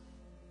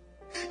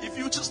 if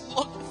you just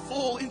look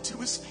full into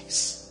his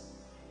face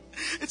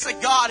and say,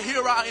 God,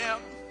 here I am.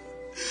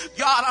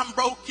 God, I'm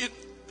broken.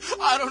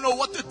 I don't know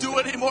what to do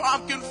anymore.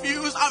 I'm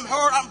confused. I'm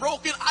hurt. I'm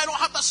broken. I don't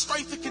have the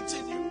strength to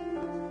continue.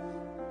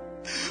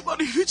 But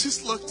if you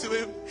just look to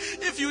him,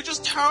 if you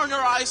just turn your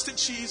eyes to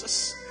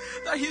Jesus,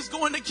 that he's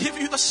going to give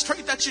you the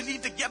strength that you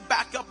need to get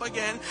back up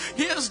again.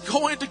 He is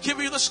going to give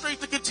you the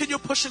strength to continue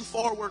pushing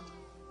forward.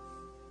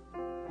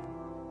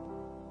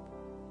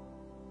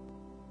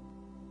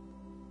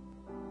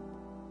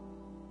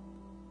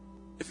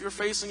 If you're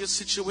facing a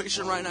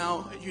situation right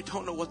now and you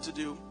don't know what to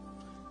do,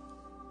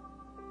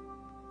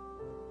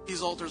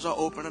 these altars are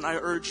open, and I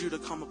urge you to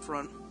come up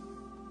front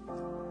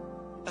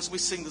as we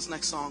sing this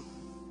next song.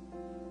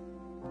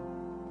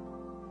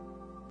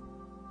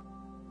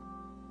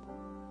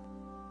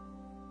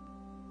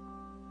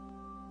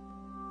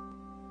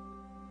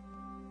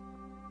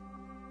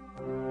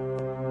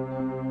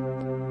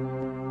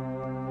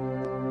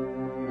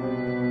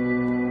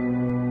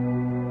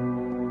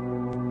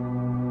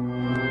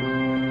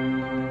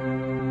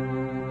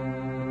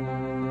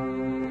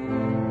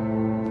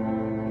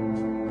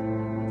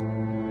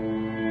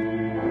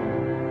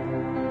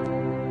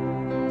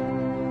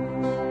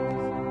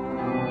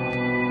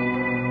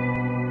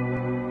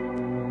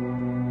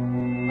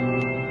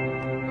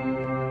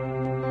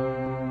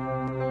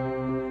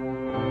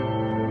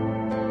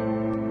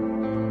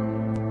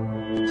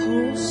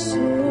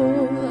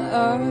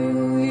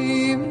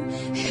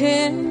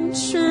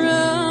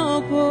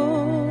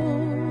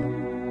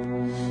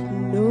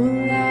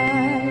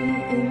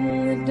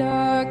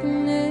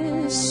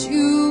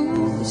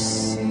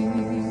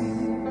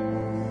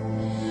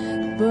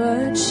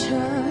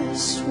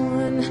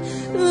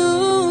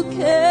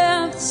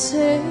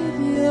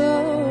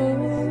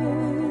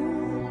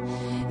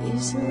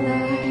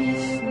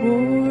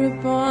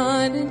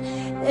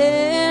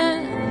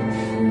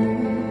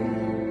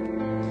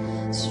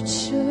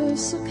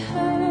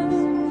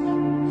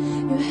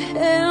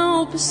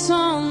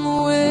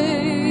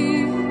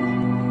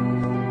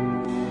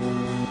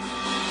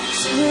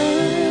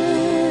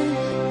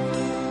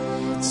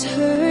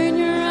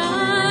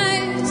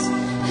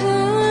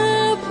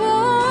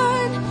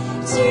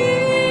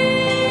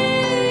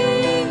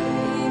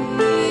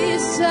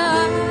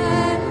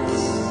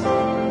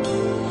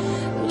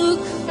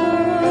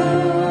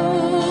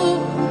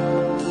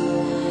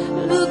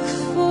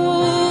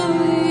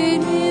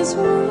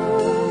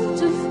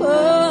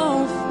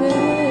 Wonderful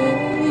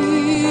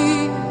face.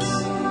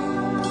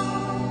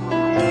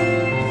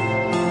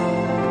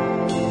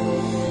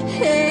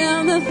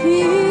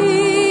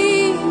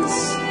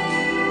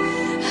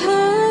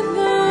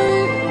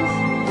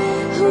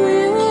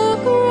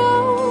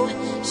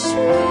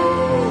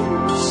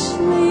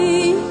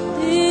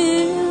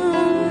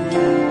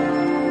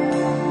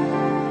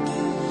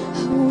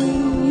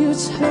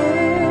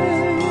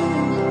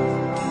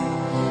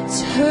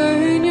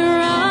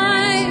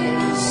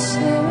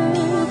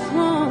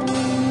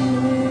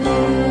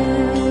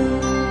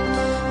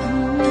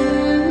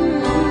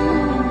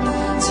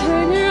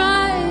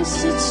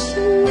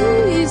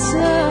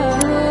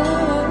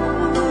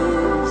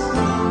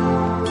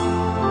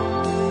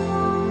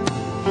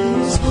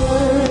 His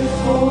word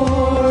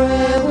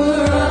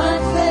forever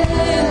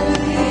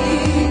unfailing.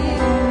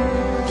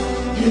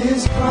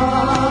 His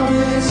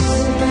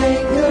promise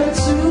maker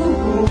to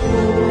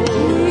hold.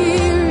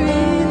 Here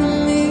in the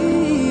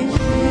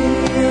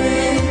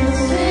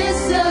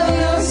midst of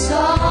your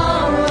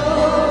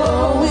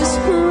sorrow, His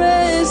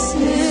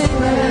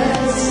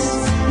presence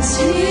is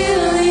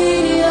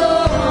healing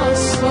your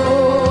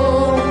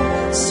soul.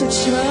 So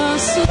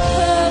trust the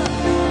Lord,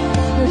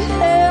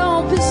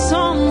 help is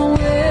on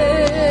the way.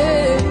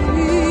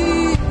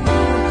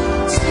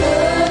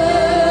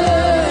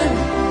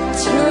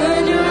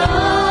 Turn your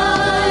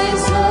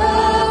eyes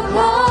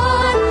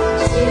upon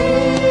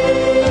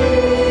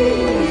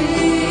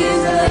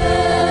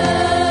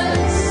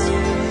Jesus.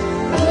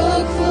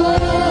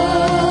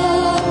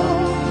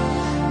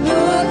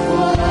 Look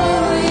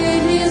for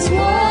in His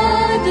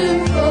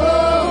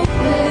wonderful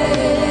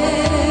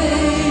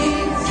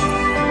face.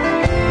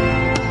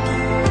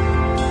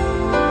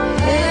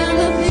 And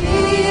the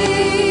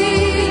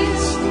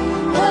peace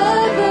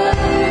of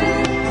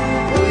earth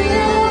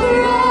will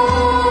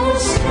grow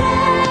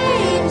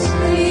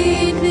strangely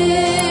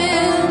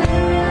dim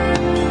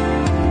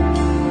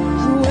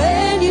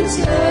when you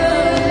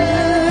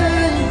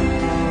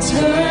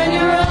turn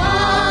your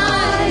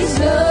eyes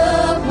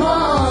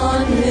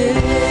upon Him.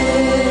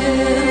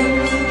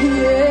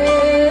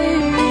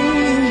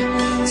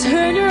 Yeah.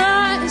 Turn your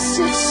eyes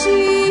to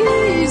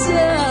Jesus.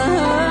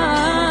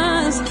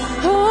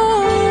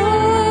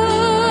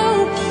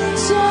 Oh,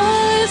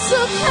 just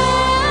look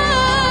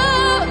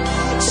up,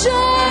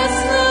 just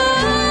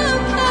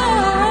look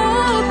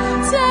up.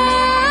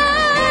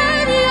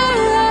 Turn your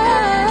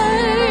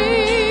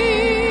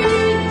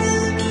eyes.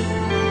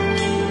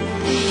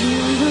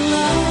 In the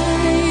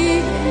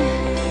light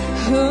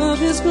of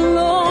His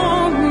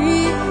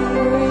glory,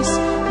 grace,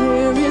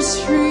 there is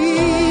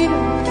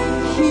freedom,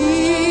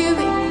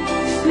 healing,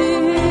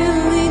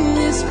 filling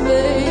this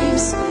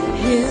place.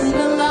 In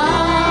the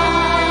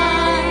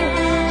light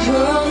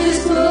of His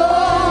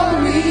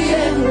glory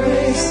and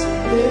grace,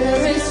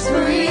 there is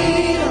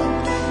freedom,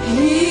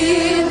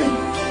 healing,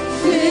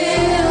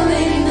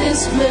 filling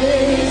this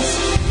place.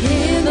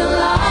 In the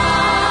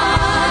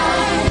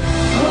light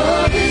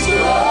of His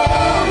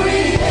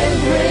glory and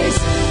grace,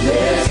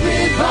 there's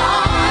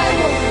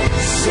revival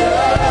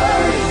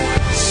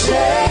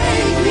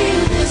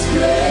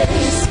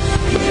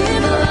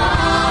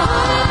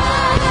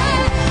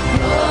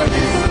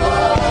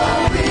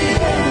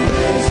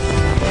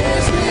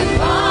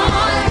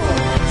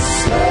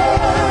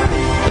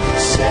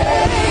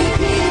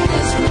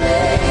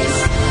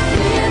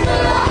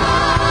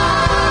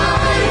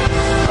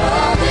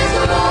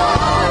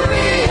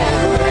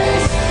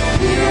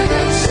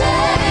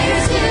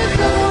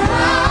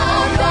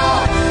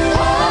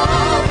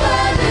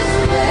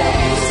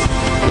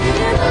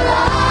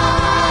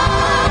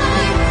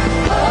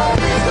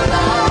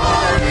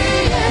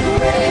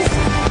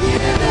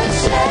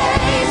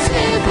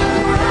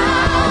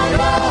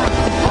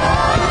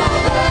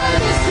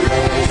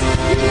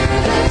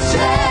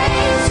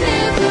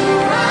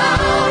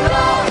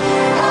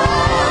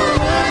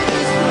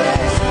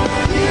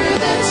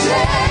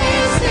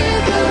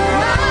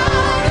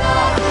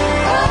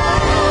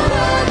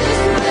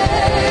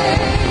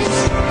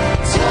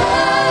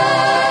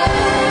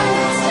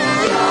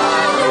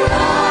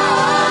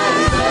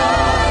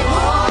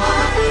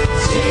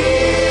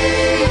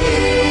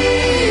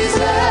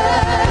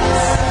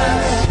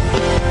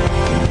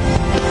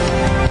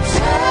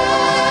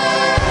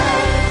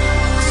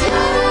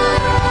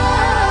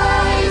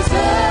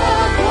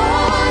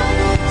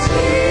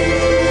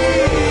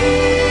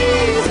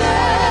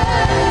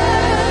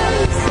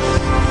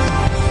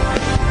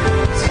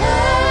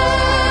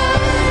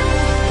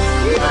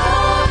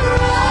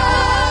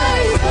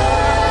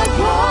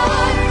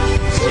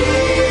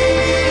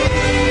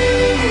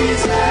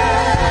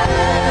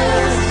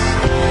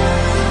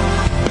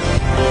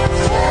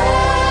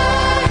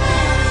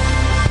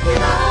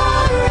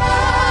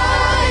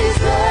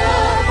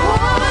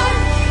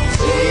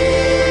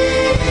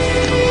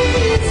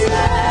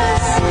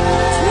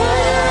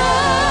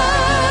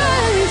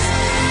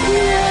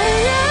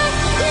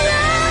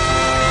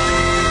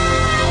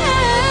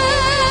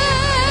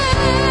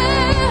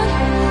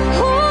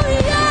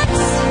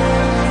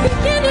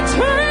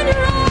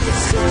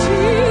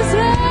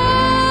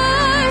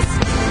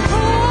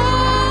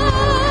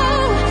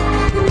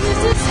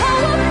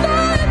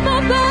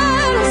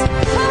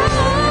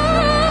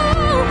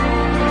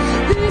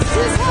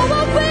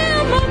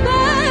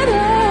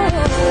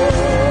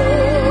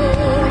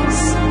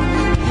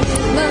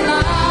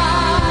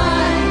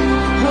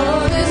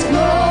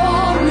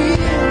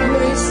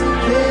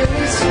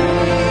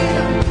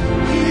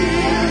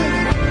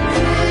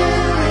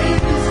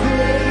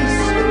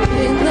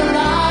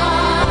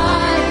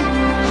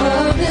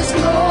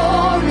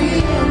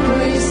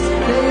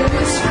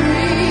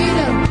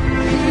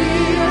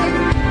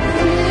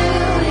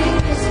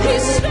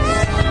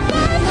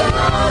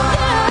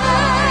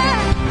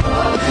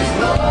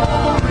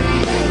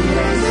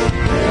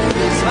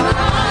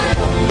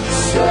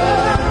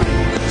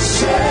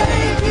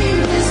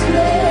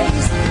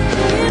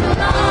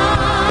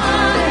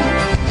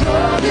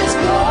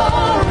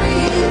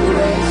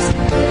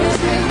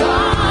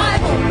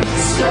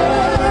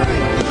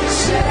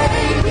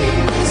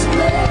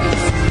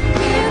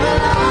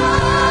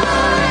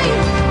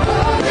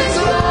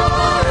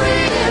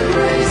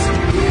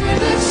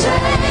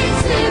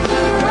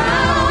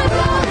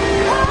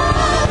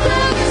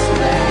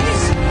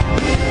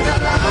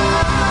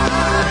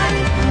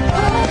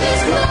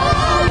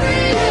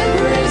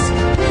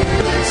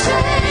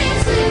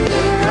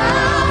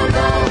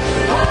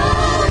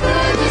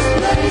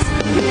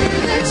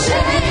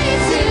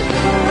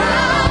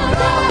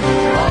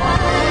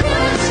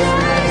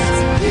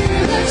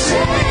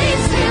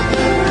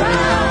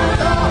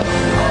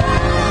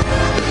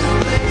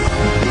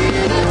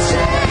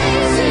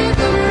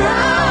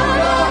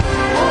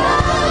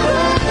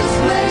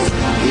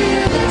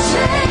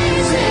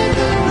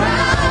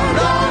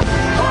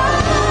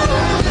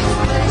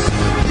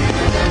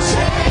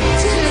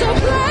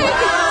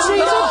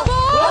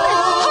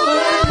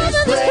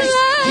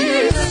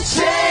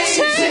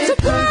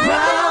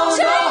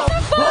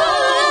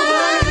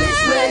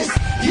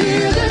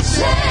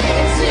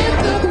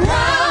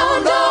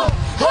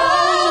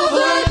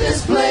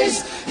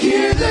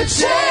the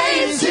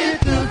chains hit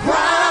the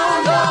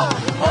ground all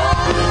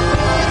over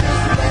this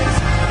place.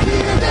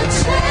 Hear the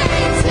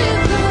chains hit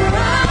the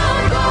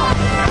ground all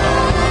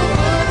over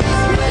this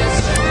place.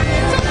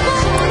 Chains are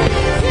falling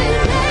in the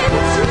name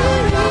of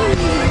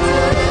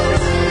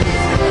Jesus.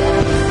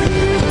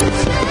 Hear the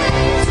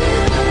chains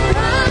hit the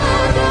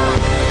ground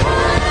all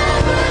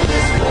over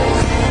this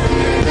place.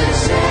 Hear the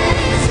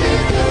chains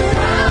hit the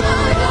ground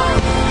all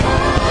over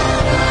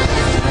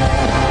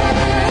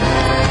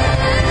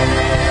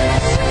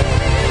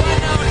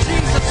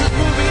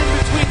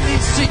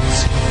this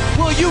seats.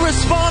 Will you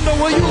respond or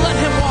will you let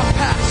him walk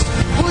past?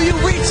 Will you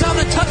reach out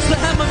and touch the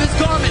hem of his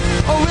garment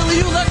or will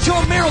you let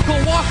your miracle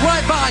walk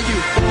right by you?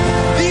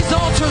 These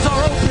altars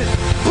are open.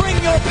 Bring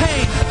your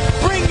pain.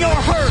 Bring your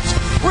hurt.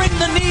 Bring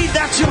the need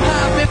that you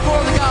have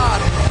before God.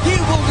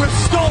 He will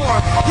restore.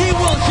 He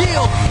will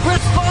heal.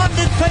 Respond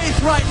in faith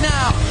right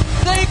now.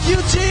 Thank you,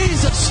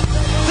 Jesus.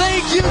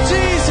 Thank you,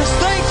 Jesus.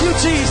 Thank you,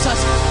 Jesus.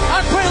 I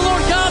pray,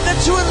 Lord God, that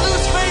you would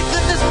lose faith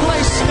in this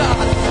place,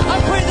 God. I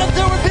pray that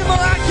there would be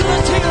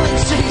miraculous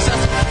healings, Jesus.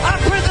 I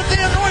pray that the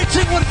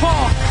anointing would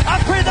fall. I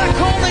pray that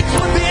callings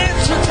would be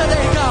answered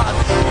today, God.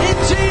 In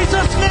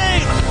Jesus'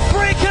 name,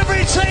 break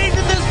every chain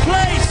in this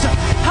place.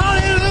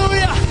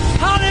 Hallelujah.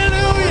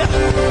 Hallelujah.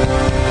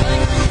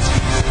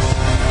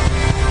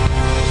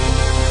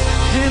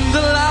 In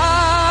the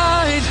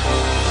light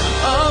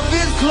of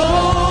his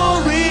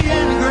glory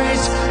and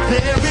grace,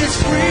 there is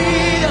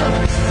freedom,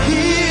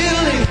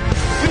 healing,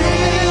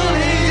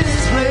 filling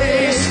this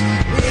place.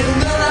 In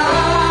the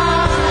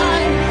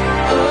light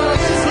of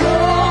his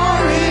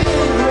glory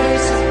and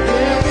grace,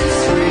 there is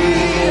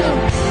freedom,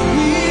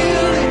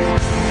 healing,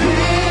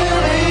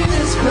 filling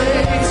this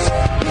place.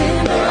 In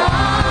the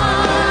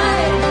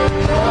light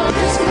of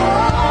his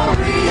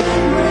glory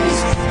and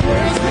grace,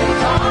 there's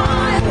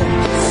revival,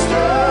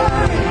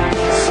 stirring,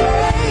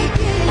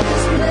 shaking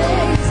this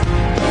place.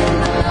 In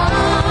the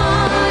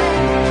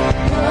light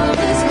of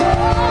his glory.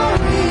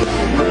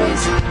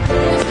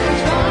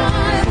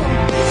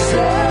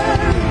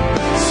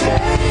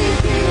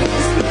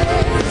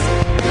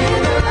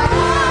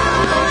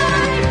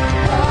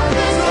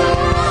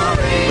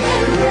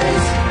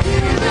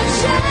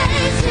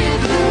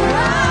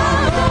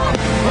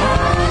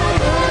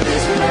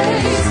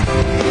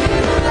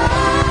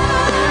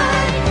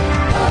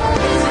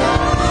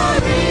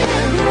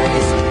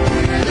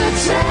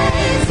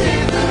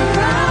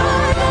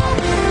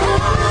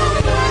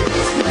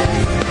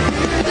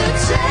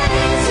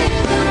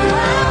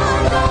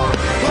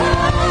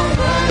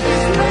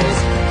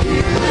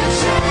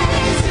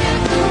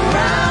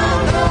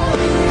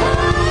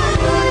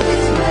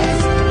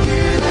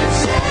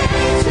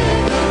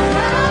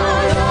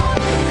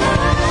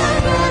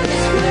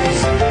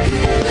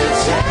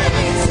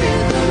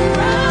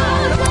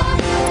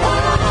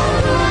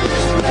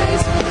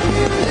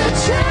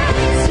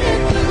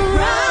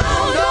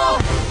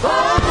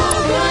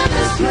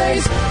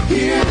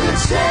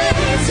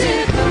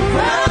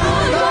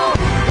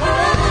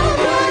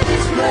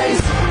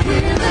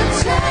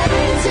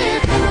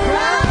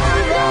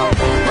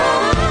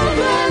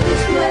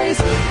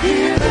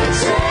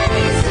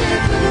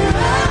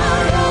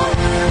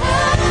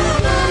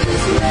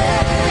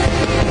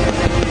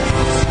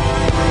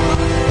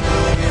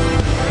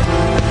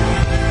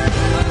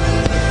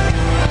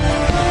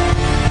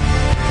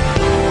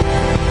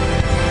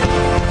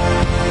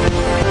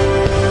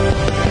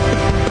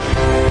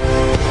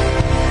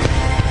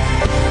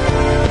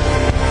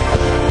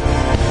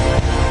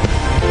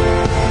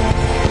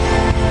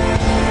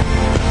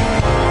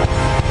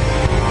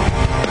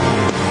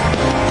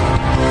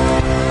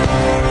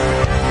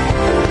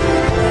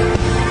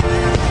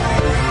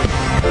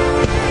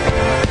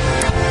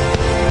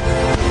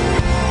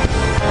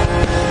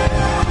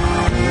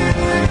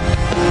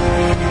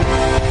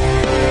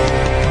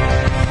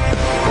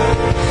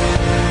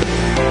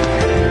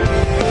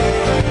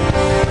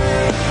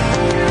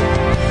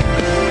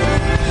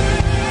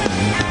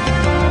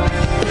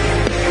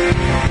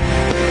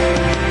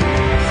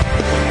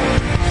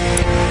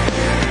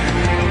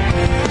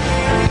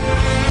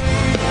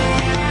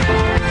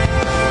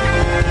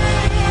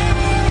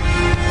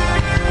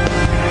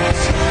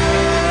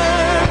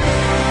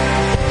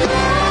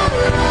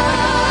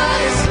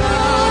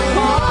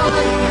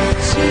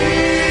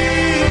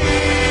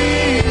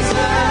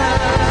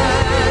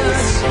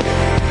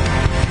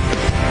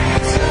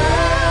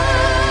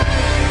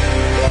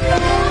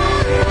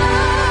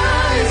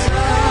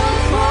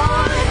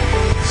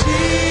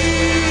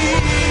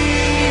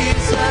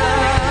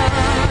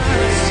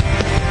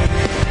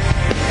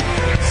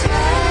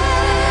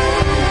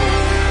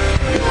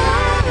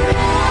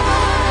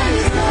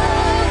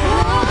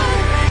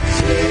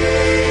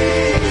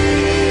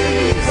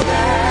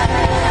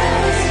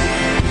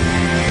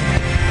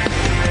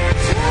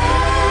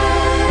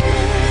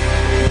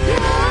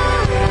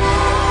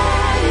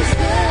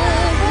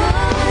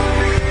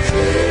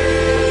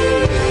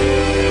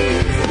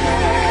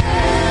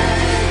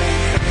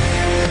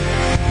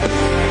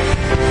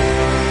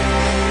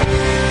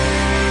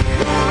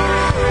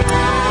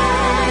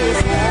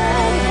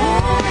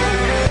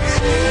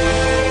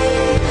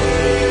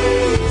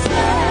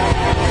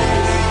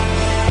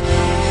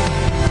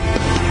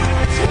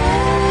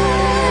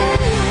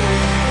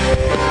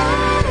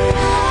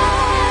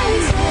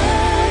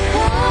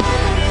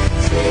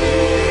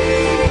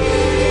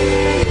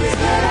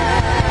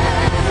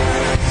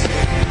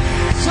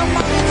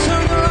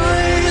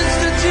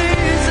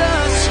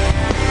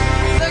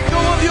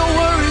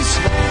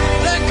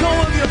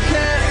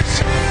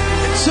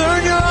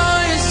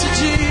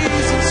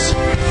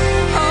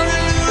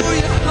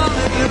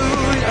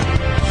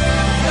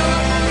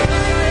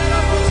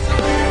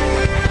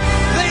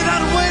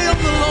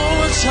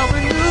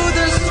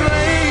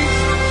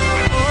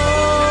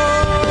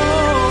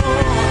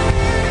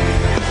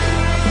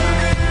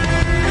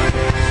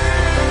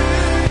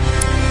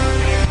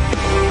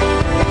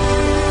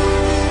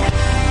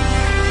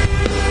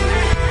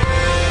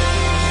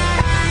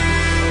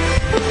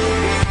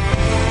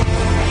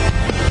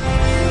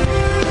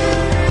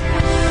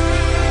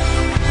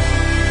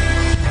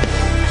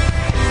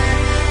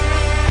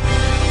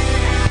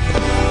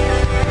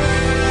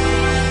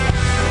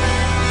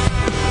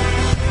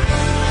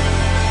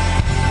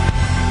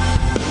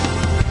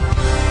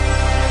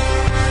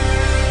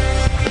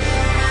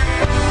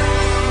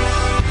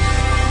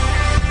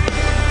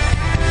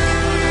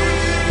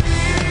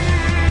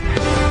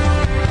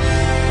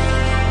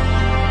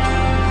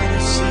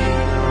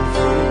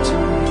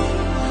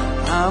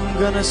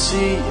 gonna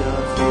see a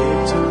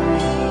victory,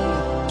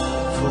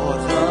 for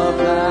the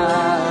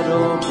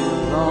battle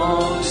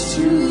belongs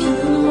to you,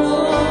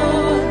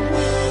 Lord.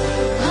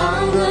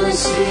 I'm gonna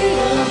see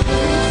a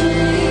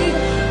victory.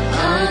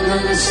 I'm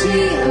gonna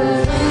see a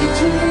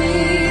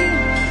victory,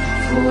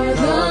 for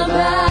the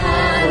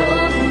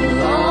battle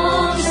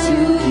belongs to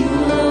you,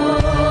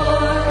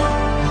 Lord.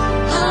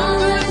 I'm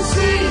gonna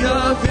see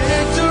a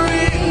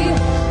victory.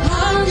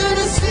 I'm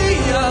gonna see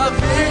a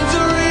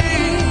victory,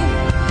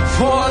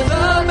 for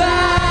the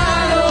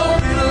battle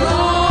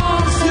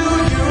belongs to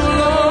you,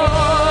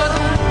 Lord.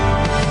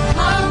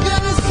 I'm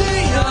gonna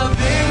see a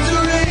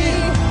victory.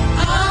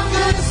 I'm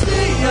gonna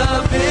see a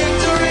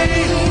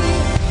victory,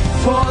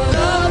 for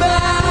the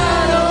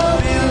battle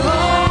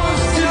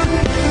belongs to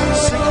you.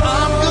 Sing,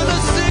 I'm gonna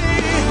see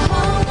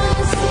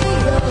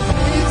a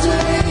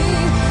victory.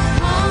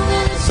 I'm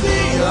gonna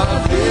see a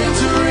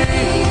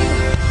victory,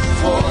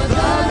 for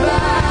the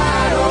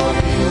battle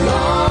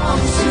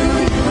belongs to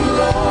you,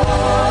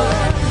 Lord.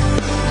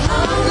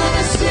 I'm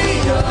gonna see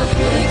a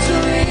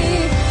victory.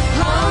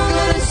 I'm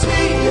gonna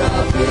see a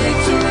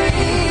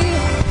victory,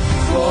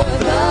 for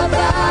the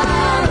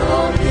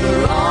battle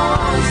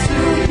belongs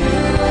to you,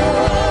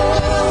 Lord.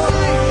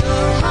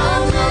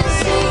 I'm gonna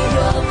see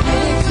a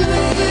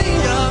victory.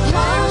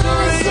 I'm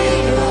gonna see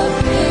a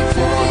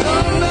victory,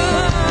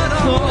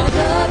 for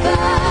the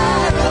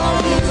battle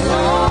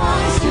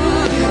belongs to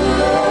you,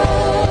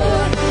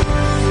 Lord.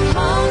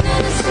 I'm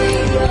gonna see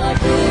a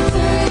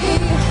victory.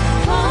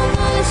 I'm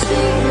gonna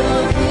see a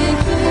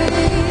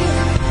victory,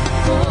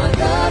 for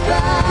the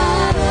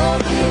battle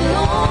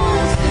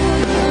belongs to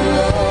you,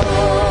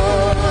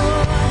 Lord.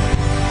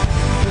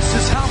 This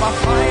is how I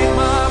fight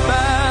my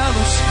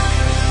battles.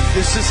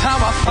 This is how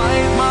I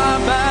fight my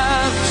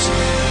battles.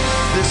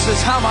 This is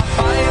how I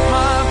fight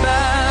my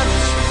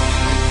battles.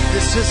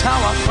 This is how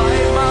I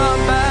fight my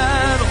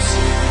battles.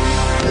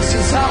 This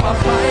is how I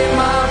fight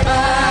my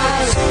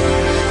battles.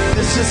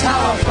 This is how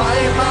I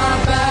fight my